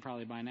a man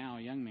probably by now,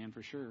 a young man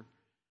for sure.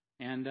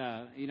 And,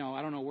 I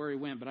don't know where he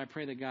went, but I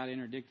pray that God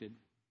interdicted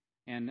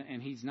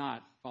and he's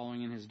not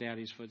following in his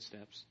daddy's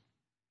footsteps.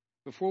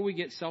 Before we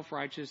get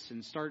self-righteous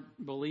and start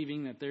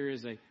believing that there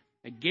is a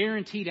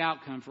guaranteed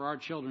outcome for our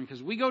children,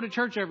 because we go to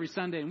church every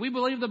Sunday and we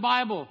believe the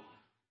Bible,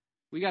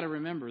 we got to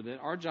remember that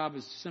our job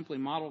is to simply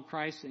model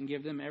Christ and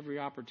give them every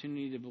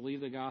opportunity to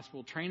believe the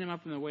gospel, train them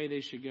up in the way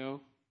they should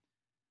go.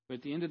 But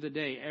at the end of the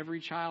day,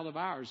 every child of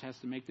ours has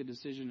to make the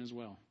decision as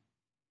well.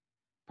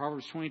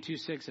 Proverbs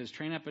 22:6 says,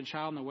 "Train up a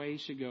child in the way he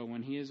should go.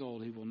 When he is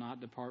old, he will not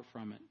depart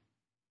from it."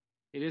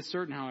 It is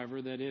certain,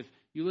 however, that if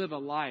you live a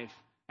life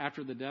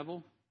after the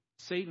devil,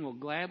 Satan will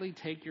gladly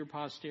take your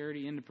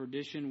posterity into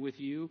perdition with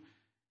you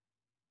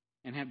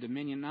and have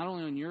dominion not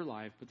only on your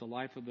life, but the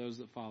life of those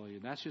that follow you.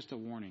 That's just a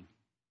warning.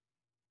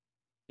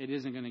 It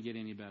isn't going to get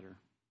any better.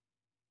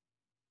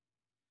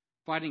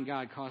 Fighting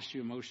God costs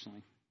you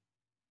emotionally.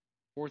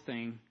 Fourth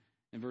thing,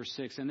 in verse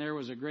 6, "And there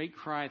was a great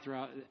cry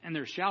throughout," and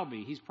there shall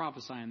be, he's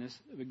prophesying this,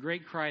 "a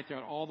great cry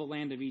throughout all the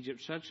land of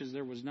Egypt, such as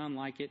there was none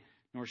like it,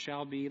 nor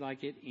shall be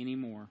like it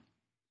anymore."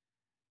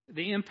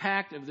 The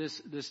impact of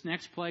this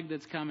next plague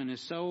that's coming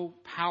is so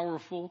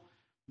powerful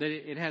that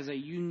it has a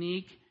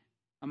unique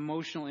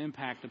emotional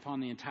impact upon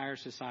the entire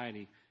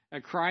society.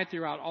 A cry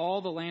throughout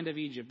all the land of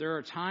Egypt. There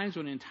are times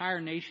when entire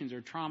nations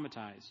are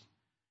traumatized.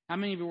 How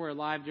many of you were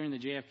alive during the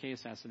JFK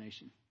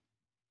assassination?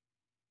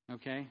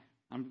 Okay,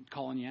 I'm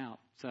calling you out.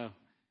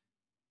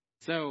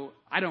 So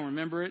I don't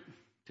remember it.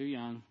 Too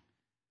young.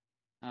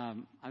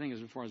 I think it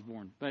was before I was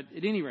born. But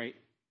at any rate,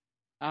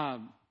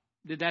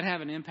 did that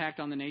have an impact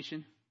on the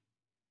nation?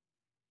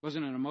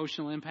 Wasn't it an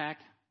emotional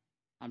impact?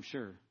 I'm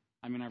sure.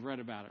 I've read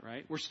about it,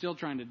 right? We're still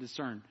trying to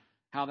discern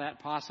how that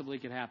possibly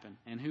could happen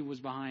and who was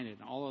behind it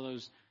and all of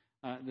those,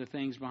 the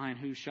things behind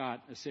who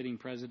shot a sitting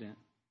president.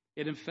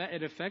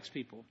 It affects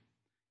people.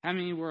 How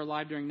many were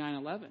alive during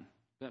 9/11?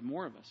 But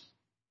more of us.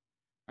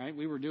 Right?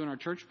 We were doing our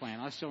church plan.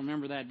 I still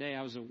remember that day.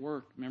 I was at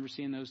work. Remember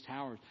seeing those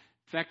towers.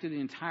 Affected the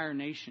entire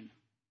nation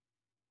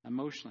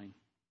emotionally,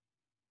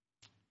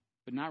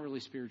 but not really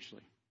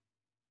spiritually.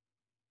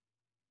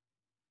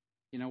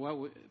 You know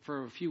what?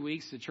 For a few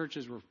weeks, the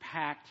churches were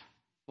packed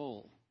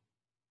full.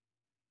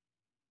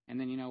 And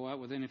then you know what?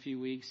 Within a few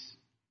weeks,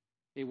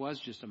 it was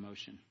just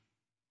emotion.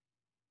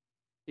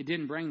 It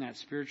didn't bring that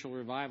spiritual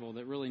revival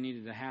that really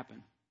needed to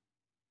happen.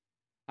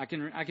 I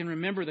can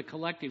remember the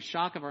collective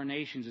shock of our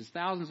nations as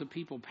thousands of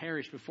people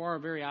perished before our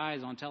very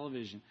eyes on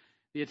television.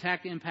 The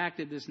attack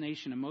impacted this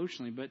nation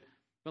emotionally, but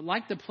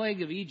like the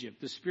plague of Egypt,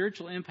 the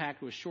spiritual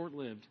impact was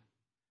short-lived.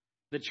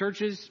 The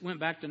churches went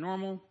back to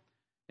normal.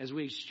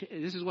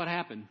 This is what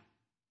happened.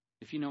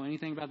 If you know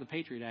anything about the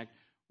Patriot Act,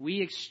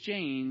 we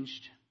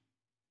exchanged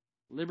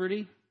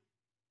liberty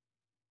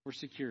for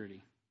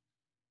security,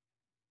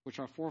 which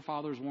our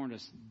forefathers warned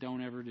us,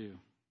 don't ever do.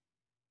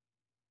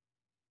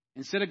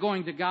 Instead of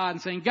going to God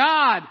and saying,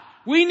 God,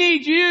 we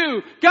need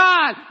you.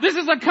 God, this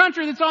is a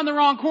country that's on the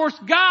wrong course.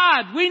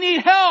 God, we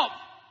need help.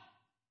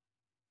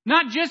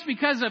 Not just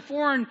because a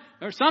foreign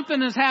or something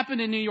has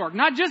happened in New York.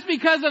 Not just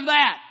because of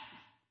that.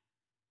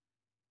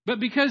 But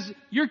because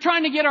you're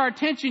trying to get our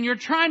attention. You're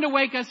trying to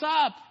wake us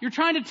up. You're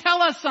trying to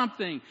tell us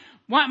something.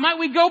 Might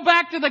we go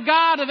back to the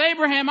God of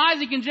Abraham,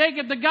 Isaac, and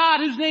Jacob, the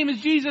God whose name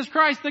is Jesus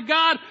Christ, the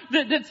God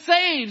that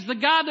saves, the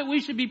God that we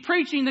should be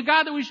preaching, the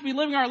God that we should be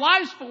living our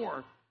lives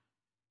for.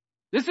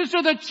 This is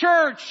to the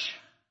church.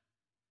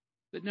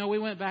 But no, we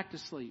went back to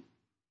sleep.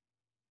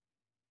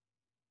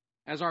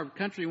 As our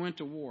country went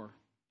to war.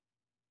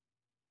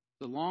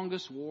 The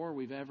longest war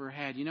we've ever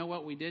had. You know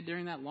what we did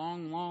during that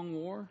long, long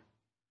war?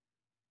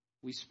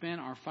 We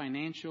spent our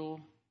financial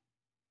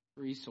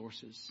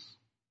resources.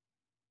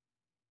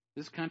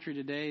 This country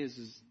today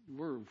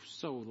we're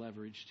so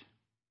leveraged.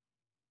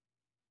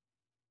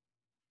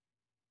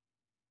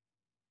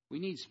 We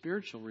need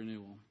spiritual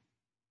renewal,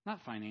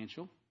 not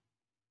financial,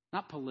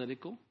 not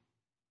political.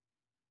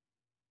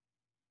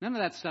 None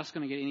of that stuff's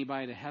going to get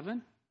anybody to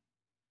heaven.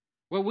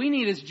 What we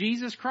need is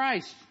Jesus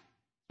Christ.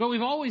 It's what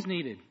we've always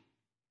needed.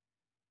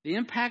 The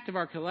impact of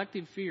our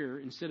collective fear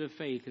instead of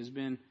faith has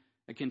been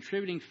a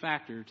contributing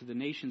factor to the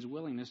nation's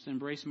willingness to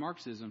embrace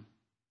Marxism.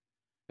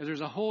 As there's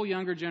a whole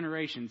younger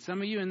generation,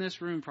 some of you in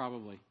this room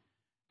probably,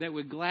 that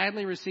would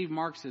gladly receive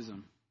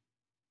Marxism.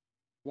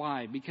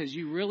 Why? Because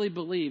you really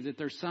believe that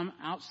there's some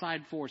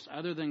outside force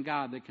other than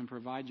God that can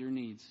provide your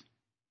needs.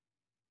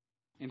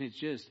 And it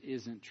just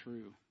isn't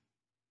true.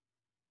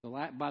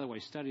 By the way,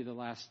 study the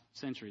last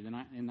century,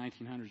 in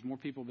 1900s. More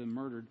people have been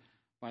murdered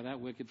by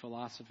that wicked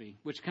philosophy,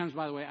 which comes,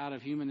 by the way, out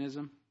of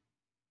humanism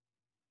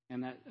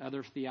and that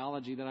other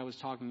theology that I was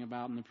talking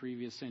about in the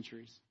previous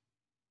centuries.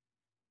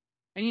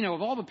 And you know,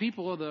 of all the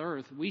people of the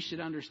earth, we should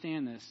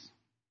understand this.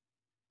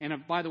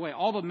 And by the way,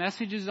 all the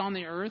messages on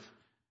the earth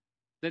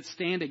that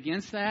stand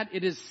against that,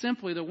 it is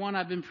simply the one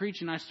I've been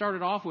preaching, I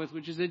started off with,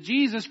 which is that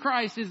Jesus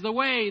Christ is the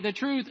way, the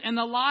truth, and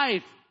the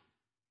life.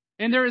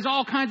 And there is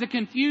all kinds of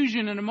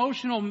confusion and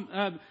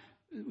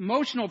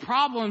emotional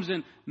problems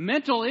and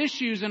mental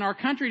issues in our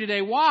country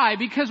today. Why?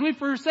 Because we've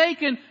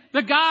forsaken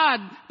the God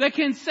that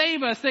can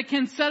save us, that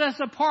can set us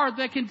apart,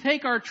 that can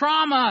take our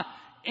trauma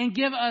and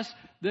give us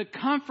the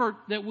comfort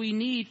that we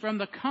need from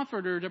the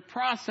Comforter to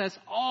process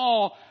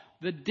all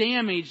the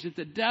damage that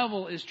the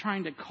devil is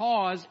trying to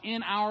cause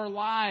in our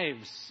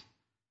lives.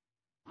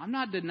 I'm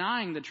not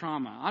denying the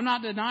trauma. I'm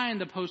not denying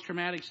the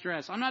post-traumatic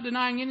stress. I'm not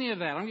denying any of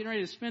that. I'm getting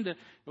ready to spend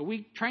a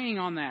week training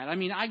on that. I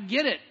mean, I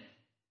get it.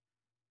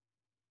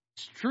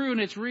 It's true and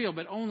it's real,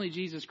 but only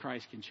Jesus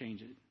Christ can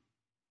change it.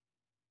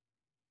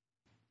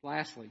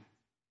 Lastly,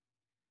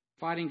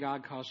 fighting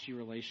God costs you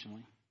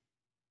relationally.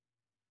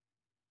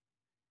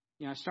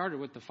 You know, I started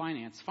with the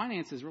finance.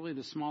 Finance is really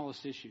the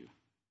smallest issue.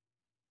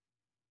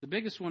 The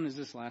biggest one is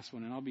this last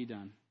one, and I'll be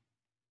done.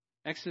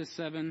 Exodus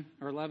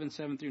 11,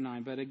 7 through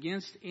 9. But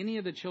against any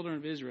of the children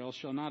of Israel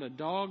shall not a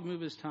dog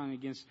move his tongue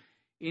against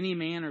any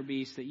man or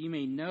beast, that you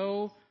may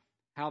know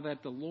how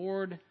that the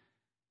Lord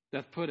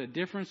doth put a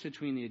difference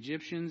between the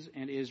Egyptians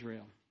and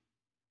Israel.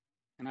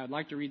 And I'd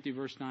like to read through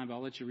verse 9, but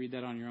I'll let you read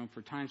that on your own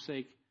for time's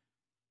sake.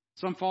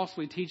 Some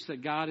falsely teach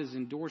that God is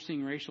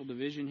endorsing racial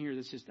division here.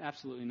 That's just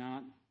absolutely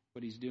not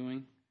what he's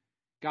doing.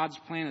 God's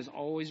plan has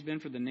always been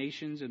for the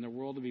nations and the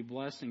world to be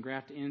blessed and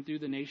grafted in through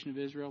the nation of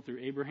Israel, through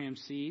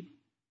Abraham's seed.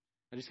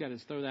 I just got to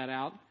throw that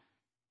out.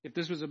 If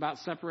this was about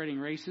separating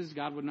races,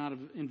 God would not have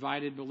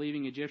invited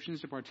believing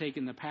Egyptians to partake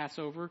in the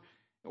Passover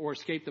or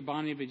escape the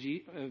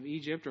bondage of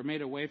Egypt or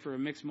made a way for a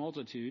mixed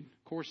multitude.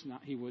 Of course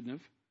not, he wouldn't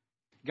have.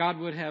 God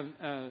would have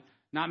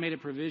not made a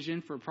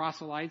provision for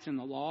proselytes in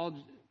the law.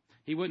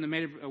 He wouldn't have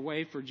made a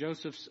way for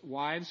Joseph's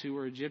wives, who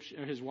were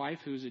Egyptian, or his wife,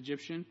 who was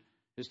Egyptian.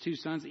 His two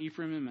sons,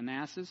 Ephraim and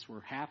Manasseh,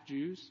 were half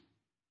Jews.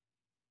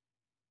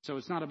 So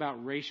it's not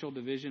about racial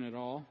division at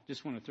all.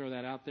 Just want to throw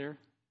that out there.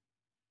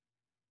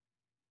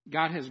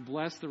 God has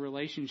blessed the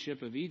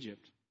relationship of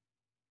Egypt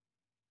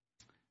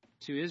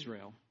to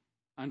Israel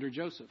under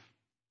Joseph.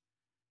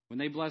 When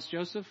they blessed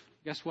Joseph,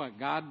 guess what?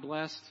 God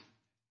blessed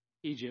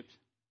Egypt.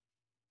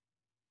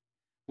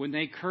 When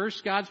they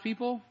cursed God's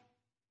people,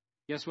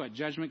 guess what?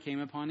 Judgment came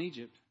upon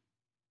Egypt.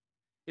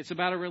 It's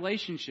about a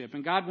relationship,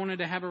 and God wanted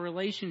to have a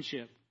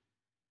relationship.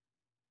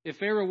 If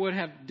Pharaoh would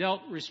have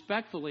dealt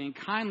respectfully and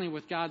kindly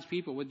with God's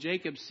people, with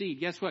Jacob's seed,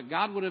 guess what?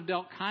 God would have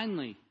dealt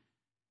kindly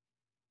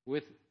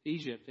with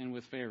Egypt and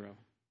with Pharaoh.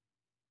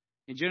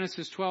 In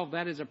Genesis 12,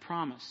 that is a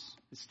promise.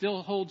 It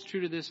still holds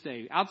true to this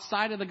day.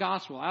 Outside of the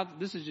gospel,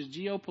 this is just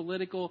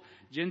geopolitical,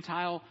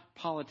 Gentile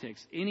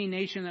politics. Any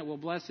nation that will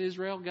bless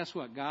Israel, guess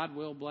what? God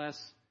will bless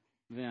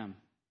them.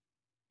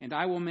 And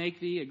I will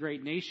make thee a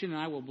great nation,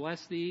 and I will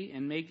bless thee,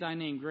 and make thy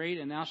name great,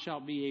 and thou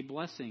shalt be a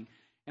blessing.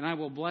 And I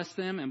will bless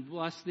them, and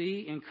bless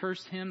thee, and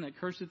curse him that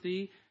curseth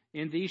thee.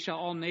 In thee shall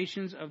all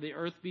nations of the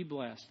earth be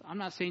blessed. I'm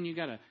not saying you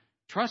got to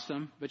trust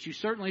them, but you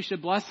certainly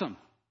should bless them.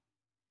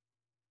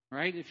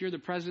 Right? If you're the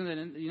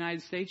president of the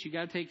United States, you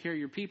got to take care of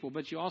your people,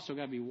 but you also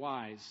got to be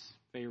wise,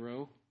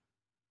 Pharaoh,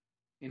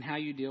 in how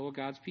you deal with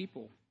God's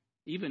people,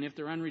 even if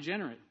they're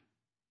unregenerate.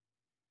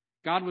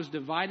 God was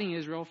dividing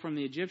Israel from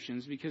the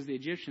Egyptians because the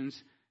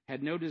Egyptians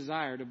had no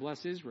desire to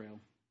bless Israel.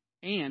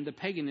 And the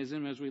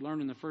paganism, as we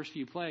learned in the first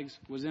few plagues,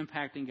 was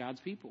impacting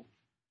God's people.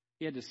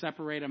 He had to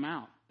separate them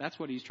out. That's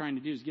what he's trying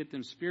to do, is get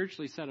them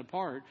spiritually set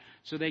apart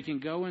so they can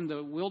go in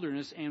the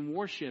wilderness and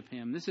worship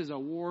him. This is a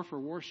war for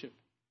worship.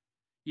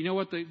 You know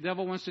what the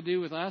devil wants to do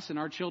with us and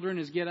our children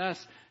is get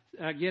us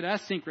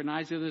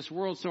synchronized to this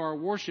world so our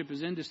worship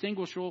is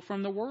indistinguishable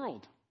from the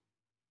world.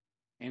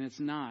 And it's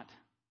not.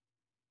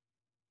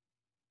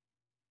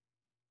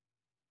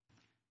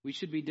 We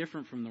should be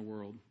different from the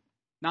world.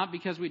 Not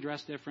because we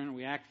dress different or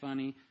we act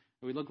funny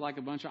or we look like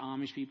a bunch of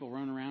Amish people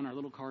running around our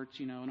little carts,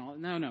 and all.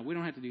 No, we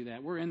don't have to do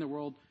that. We're in the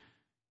world.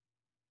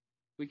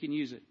 We can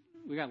use it.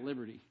 We got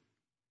liberty.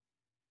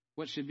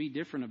 What should be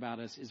different about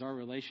us is our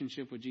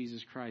relationship with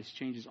Jesus Christ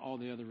changes all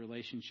the other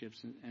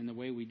relationships and the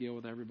way we deal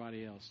with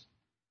everybody else.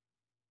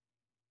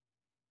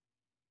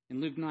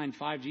 In Luke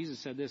 9:5, Jesus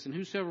said this, "And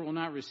whosoever will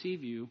not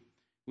receive you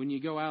when you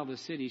go out of the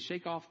city,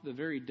 shake off the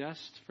very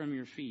dust from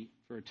your feet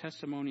for a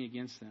testimony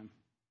against them."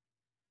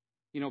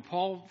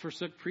 Paul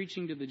forsook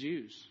preaching to the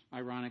Jews,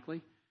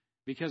 ironically,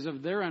 because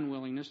of their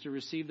unwillingness to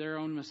receive their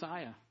own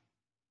Messiah.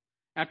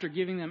 After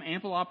giving them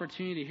ample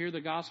opportunity to hear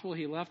the gospel,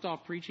 he left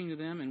off preaching to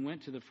them and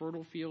went to the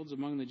fertile fields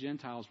among the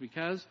Gentiles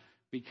because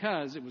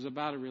it was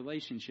about a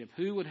relationship.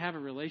 Who would have a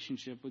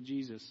relationship with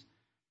Jesus?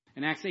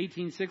 In Acts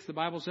 18:6, the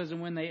Bible says,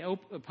 "And when they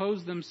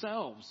opposed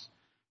themselves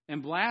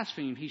and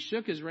blasphemed, he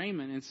shook his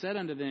raiment and said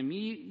unto them,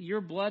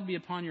 Your blood be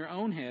upon your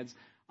own heads.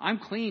 I'm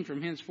clean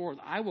from henceforth.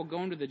 I will go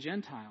unto the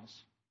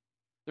Gentiles."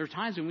 There are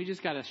times when we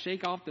just got to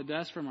shake off the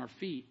dust from our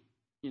feet,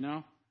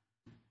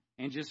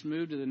 and just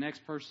move to the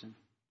next person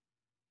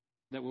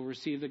that will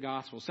receive the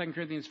gospel. 2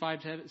 Corinthians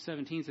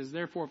 5:17 says,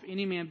 "Therefore, if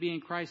any man be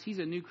in Christ, he's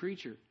a new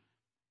creature.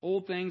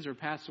 Old things are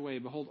passed away.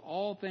 Behold,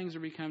 all things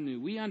are become new."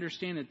 We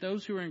understand that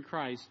those who are in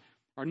Christ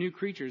are new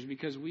creatures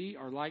because we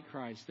are like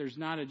Christ. There's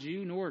not a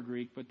Jew nor a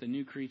Greek, but the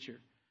new creature.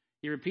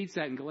 He repeats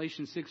that in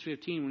Galatians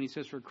 6:15 when he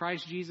says, "For in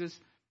Christ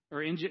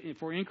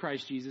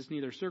Jesus,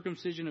 neither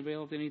circumcision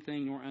availeth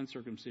anything nor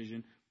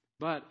uncircumcision,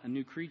 but a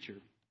new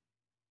creature."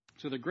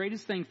 So the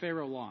greatest thing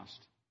Pharaoh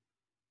lost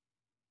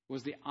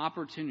was the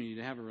opportunity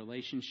to have a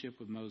relationship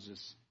with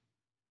Moses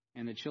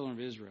and the children of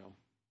Israel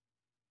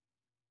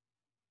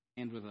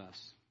and with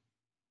us.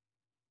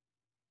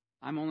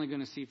 I'm only going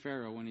to see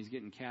Pharaoh when he's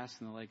getting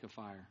cast in the lake of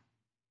fire.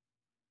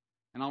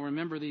 And I'll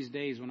remember these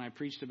days when I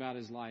preached about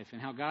his life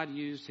and how God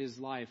used his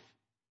life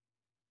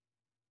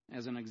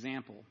as an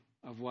example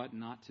of what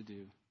not to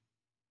do.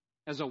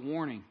 As a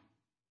warning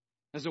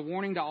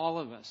to all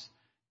of us.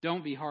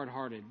 Don't be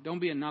hard-hearted. Don't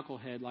be a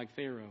knucklehead like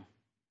Pharaoh.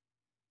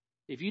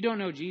 If you don't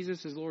know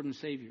Jesus as Lord and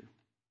Savior,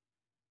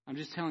 I'm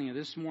just telling you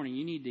this morning,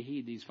 you need to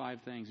heed these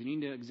 5 things. You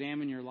need to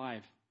examine your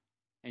life.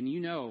 And you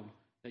know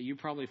that you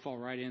probably fall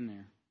right in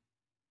there.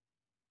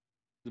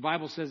 The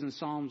Bible says in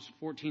Psalms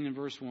 14 and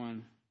verse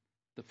 1,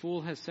 "The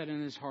fool has said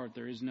in his heart,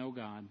 there is no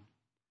God.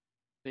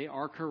 They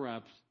are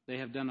corrupt. They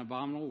have done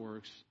abominable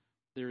works.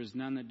 There is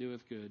none that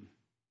doeth good."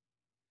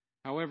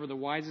 However, the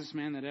wisest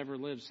man that ever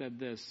lived said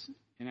this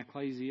in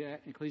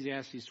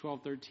Ecclesiastes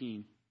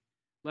 12:13.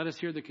 "Let us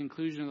hear the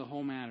conclusion of the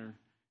whole matter.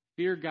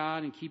 Fear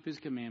God and keep his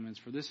commandments,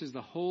 for this is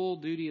the whole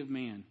duty of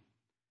man.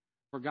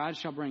 For God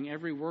shall bring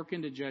every work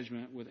into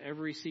judgment with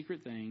every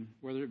secret thing,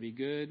 whether it be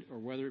good or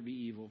whether it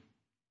be evil."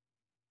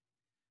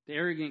 The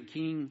arrogant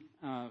king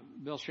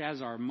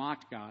Belshazzar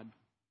mocked God.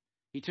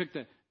 He took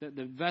the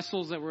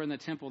vessels that were in the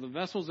temple, the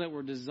vessels that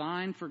were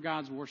designed for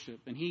God's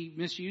worship, and he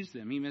misused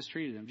them. He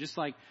mistreated them, just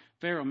like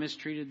Pharaoh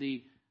mistreated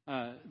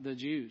the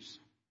Jews.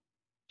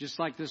 Just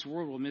like this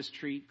world will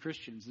mistreat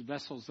Christians, the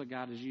vessels that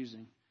God is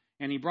using.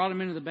 And he brought them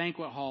into the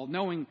banquet hall,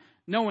 knowing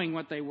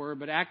what they were,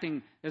 but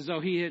acting as though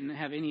he didn't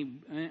have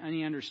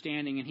any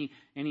understanding.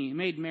 And he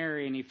made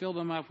merry, and he filled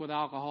them up with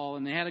alcohol,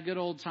 and they had a good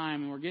old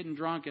time, and were getting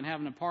drunk and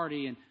having a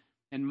party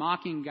and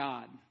mocking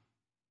God.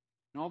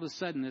 And all of a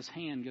sudden, this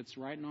hand gets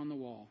writing on the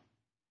wall.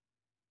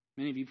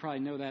 Many of you probably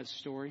know that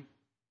story.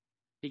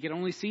 He could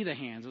only see the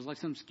hands. It was like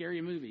some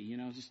scary movie,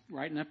 just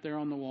writing up there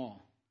on the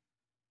wall.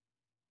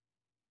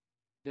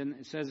 Then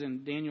it says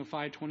in Daniel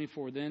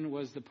 5:24, then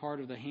was the part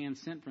of the hand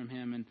sent from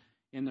him, and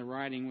in the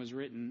writing was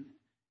written,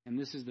 and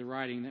this is the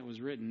writing that was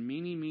written,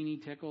 Mene,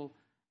 Mene, Tekel,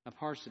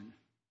 Upharsin.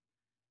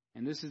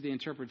 And this is the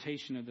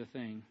interpretation of the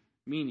thing.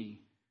 Mene,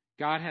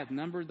 God hath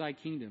numbered thy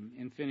kingdom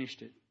and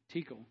finished it.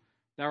 Tekel,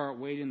 thou art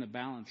weighed in the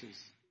balances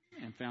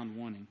and found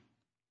wanting.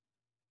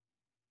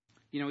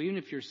 Even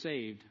if you're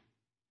saved,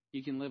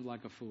 you can live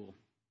like a fool.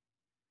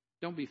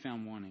 Don't be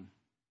found wanting.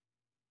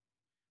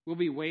 We'll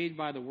be weighed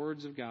by the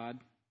words of God,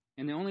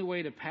 and the only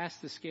way to pass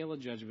the scale of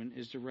judgment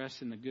is to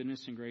rest in the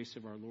goodness and grace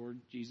of our Lord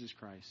Jesus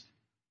Christ.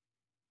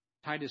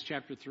 Titus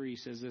chapter 3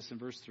 says this in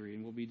verse 3,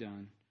 and we'll be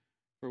done.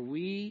 For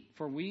we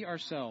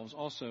ourselves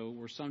also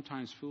were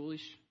sometimes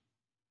foolish,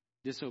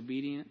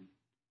 disobedient,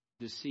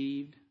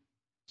 deceived,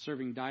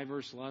 serving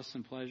diverse lusts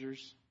and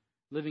pleasures,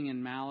 living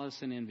in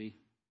malice and envy,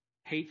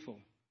 hateful,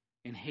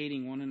 and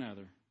hating one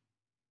another.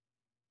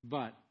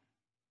 But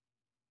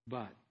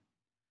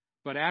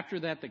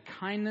after that, the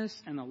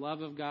kindness and the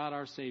love of God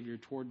our Savior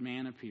toward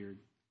man appeared,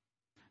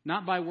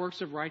 not by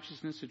works of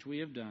righteousness which we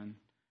have done,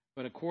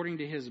 but according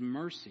to his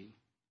mercy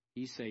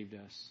he saved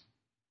us,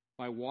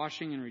 by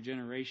washing and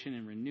regeneration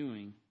and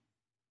renewing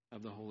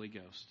of the Holy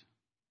Ghost.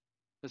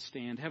 Let's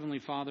stand. Heavenly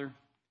Father,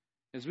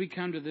 as we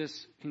come to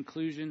this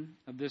conclusion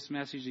of this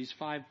message, these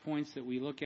 5 points that we look at,